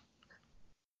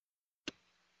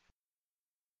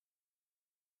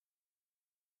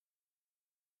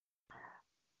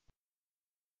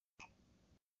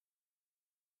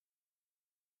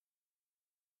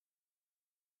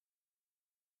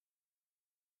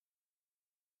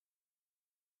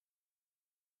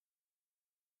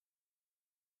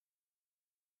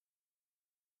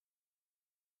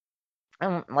 I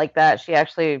don't like that. She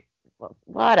actually,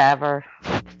 whatever.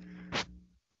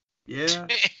 Yeah.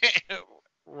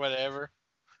 Whatever.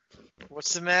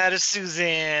 What's the matter,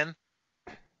 Suzanne?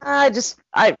 I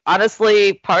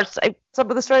honestly,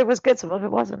 some of the story was good, some of it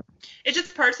wasn't. It's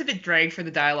just parts of it dragged for the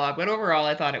dialogue, but overall,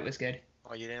 I thought it was good.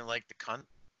 Oh, you didn't like the cunt?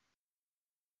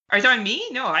 Are you talking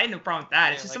me? No, I had no problem with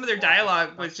that. It's just some of their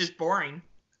dialogue was just boring.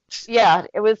 Yeah,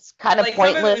 it was kind of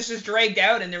pointless. Some of it was just dragged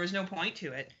out, and there was no point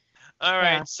to it. All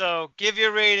right, so give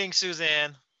your rating,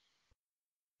 Suzanne.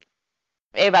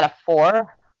 Maybe about a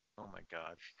 4. Oh my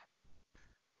God.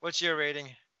 What's your rating,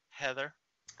 Heather?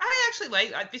 I actually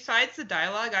like, besides the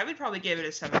dialogue, I would probably give it a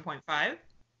 7.5.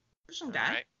 There's not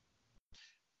bad. Right.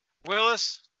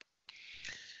 Willis?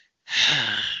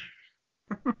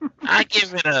 I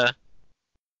give it a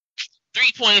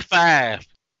 3.5.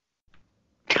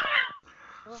 What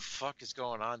the fuck is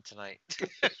going on tonight?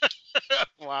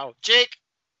 Wow. Jake?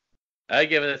 I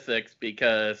give it a 6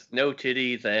 because no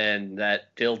titties and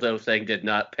that dildo thing did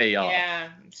not pay off. Yeah,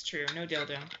 it's true. No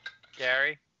dildo.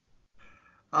 Gary?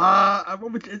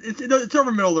 It's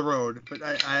over middle of the road, but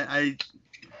I'm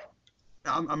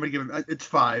gonna give it. It's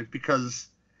 5 because,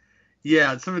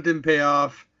 yeah, some of it didn't pay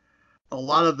off. A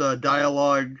lot of the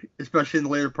dialogue, especially in the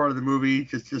later part of the movie,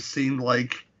 just seemed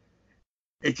like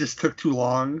it just took too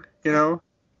long. You know,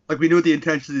 like we knew what the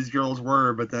intentions of these girls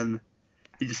were, but then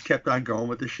he just kept on going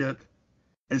with the shit.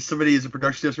 And somebody is a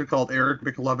production assistant called Eric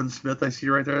McLovin Smith. I see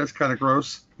right there. That's kind of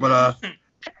gross, but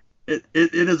it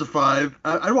is a 5.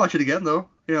 I'd watch it again though.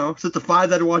 You know, so it's a 5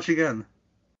 that I'd watch again.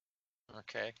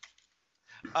 Okay.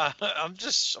 I'm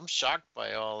shocked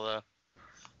by all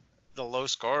the low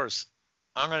scores.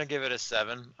 I'm gonna give it a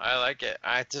 7. I like it.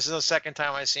 This is the second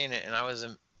time I've seen it, and I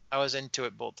was into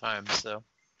it both times. So.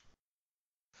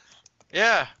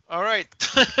 Yeah. All right.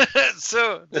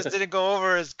 So this didn't go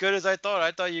over as good as I thought.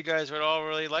 I thought you guys would all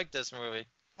really like this movie.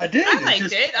 I did. I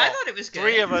liked it. I thought it was good.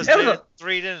 3 of us did.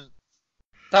 3 didn't.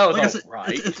 That was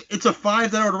right. It's a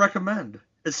 5 that I would recommend.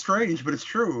 It's strange, but it's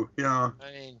true. You know.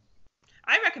 I mean,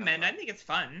 I recommend. I think it's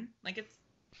fun. Like it's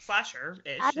slasher.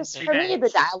 For me, the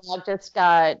dialogue just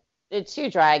got too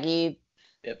draggy.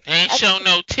 Ain't show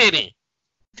no titty.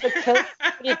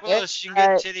 Well, she can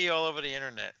get titty all over the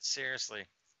internet. Seriously.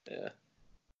 Yeah.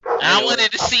 I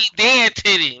wanted to see their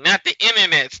titty, not the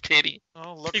internet's titty.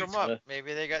 Oh, look them up.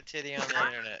 Maybe they got titty on the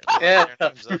internet. Yeah.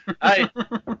 I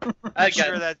got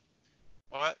sure that.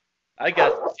 What? I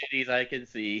got titties I can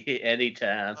see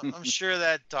anytime. I'm sure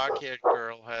that dark-haired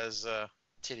girl has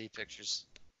titty pictures.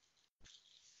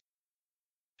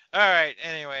 All right.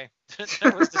 Anyway,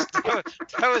 that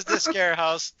was the Scare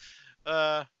House.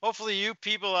 Hopefully, you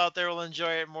people out there will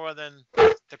enjoy it more than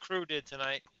the crew did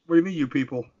tonight. What do you mean, you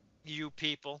people? You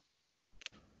people.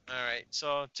 All right.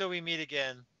 So until we meet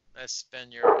again, that's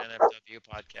been your NFW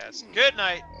podcast. Good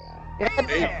night.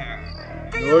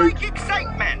 Do you like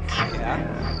excitement?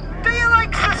 Yeah. Do you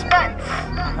like suspense?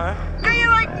 Do you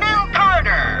like Nell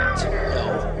Carter?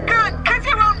 No. Good, because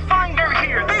you won't find her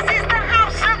here. This is the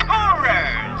House of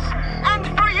Horrors. And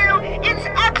for you, it's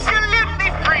absolutely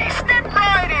free. Step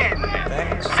right in.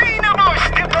 Thanks. Say no more,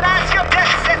 stupid ass. Your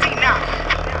death says enough.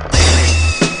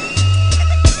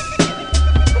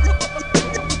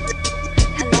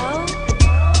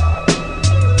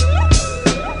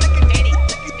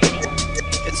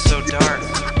 It's so dark.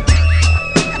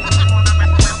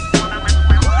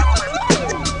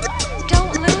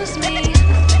 Don't lose me.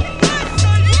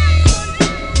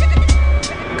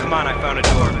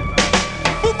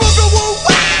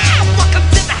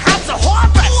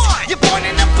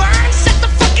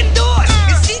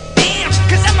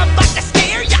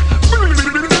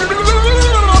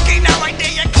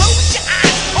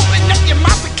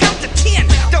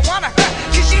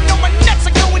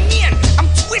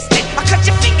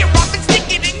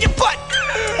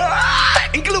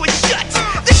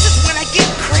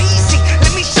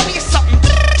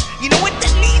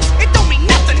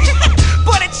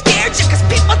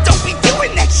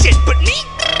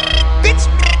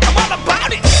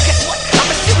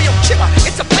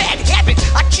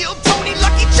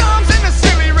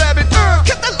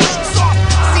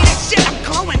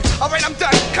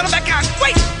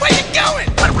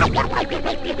 Welcome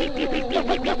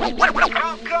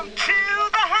to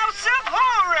the House of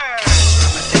Horror!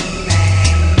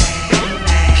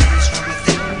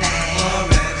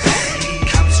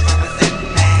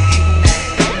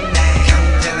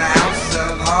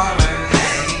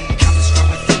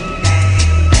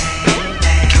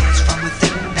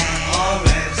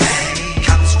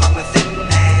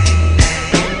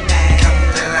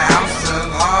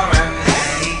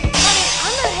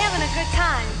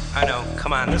 I know.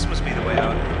 Come on, this must be the way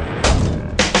out.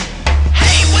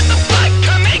 Hey, what the fuck?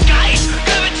 Come in, guys!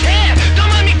 Grab a chair! Don't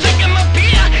mind me drinking my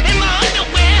beer in my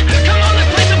underwear! Come on,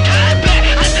 let's play some combat!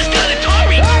 I just got a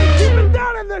Tory! Hey, keep it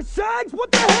down in there, Sags!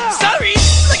 What the hell? Sorry!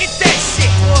 Look at that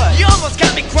shit! What? You almost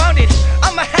got me grounded!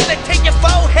 I'ma have to take your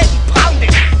forehead and pound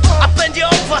it! I'll bend you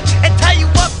over and tie you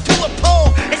up to a pole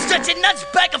and stretch your nuts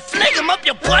back and fling them up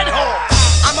your butthole!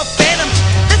 I'm a phantom!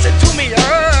 Listen to me!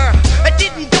 I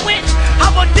didn't do it!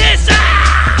 How about this?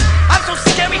 I'm so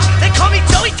scary, they call me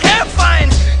Joey Terrifying.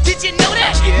 Did you know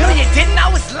that? Yeah. No, you didn't,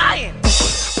 I was lying.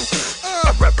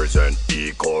 I represent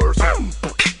E-Course.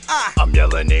 I'm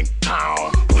yelling in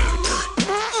town.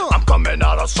 I'm coming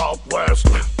out of Southwest.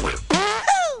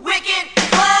 Wicked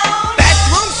clown!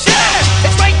 Bathroom, sure!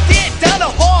 It's right there down the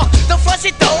hall. Don't flush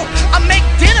it though, I'll make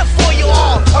dinner for you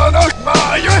all. I'm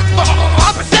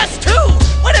possessed too!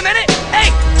 Wait a minute! Hey,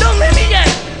 don't leave me yet!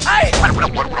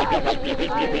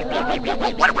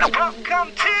 Welcome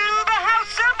to the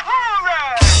House of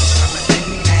Horror!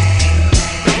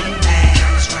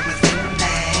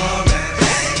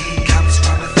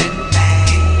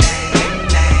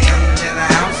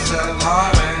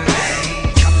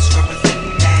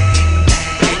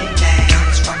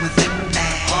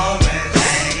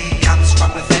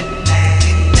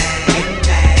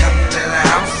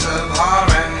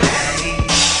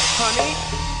 Honey?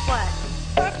 What?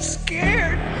 I'm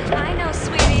scared. I know,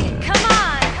 sweetie. Come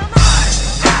on, come on.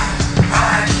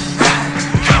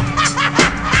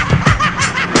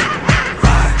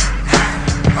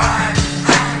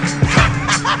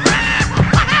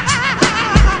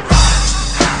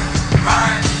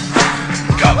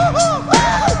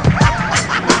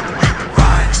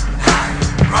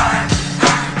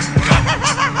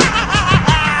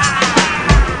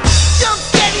 Jump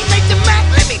Daddy, make the Mac.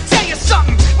 Let me tell you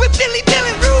something. With Billy Bill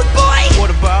and Rude Boy. What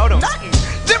about him? Nothing.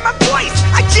 They're my boys.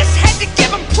 I just had to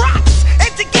give them props.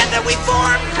 And together we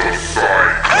form. Look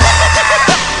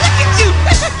at you.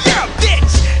 You're a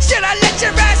bitch. Should I let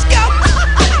your ass go?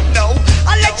 No.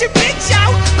 I'll let your bitch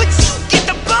out. But you get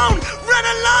the bone. Run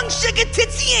along, sugar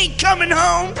tits. He ain't coming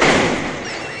home.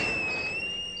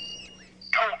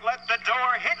 Don't let the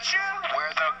door hit you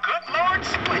where the good Lord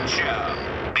split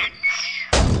you.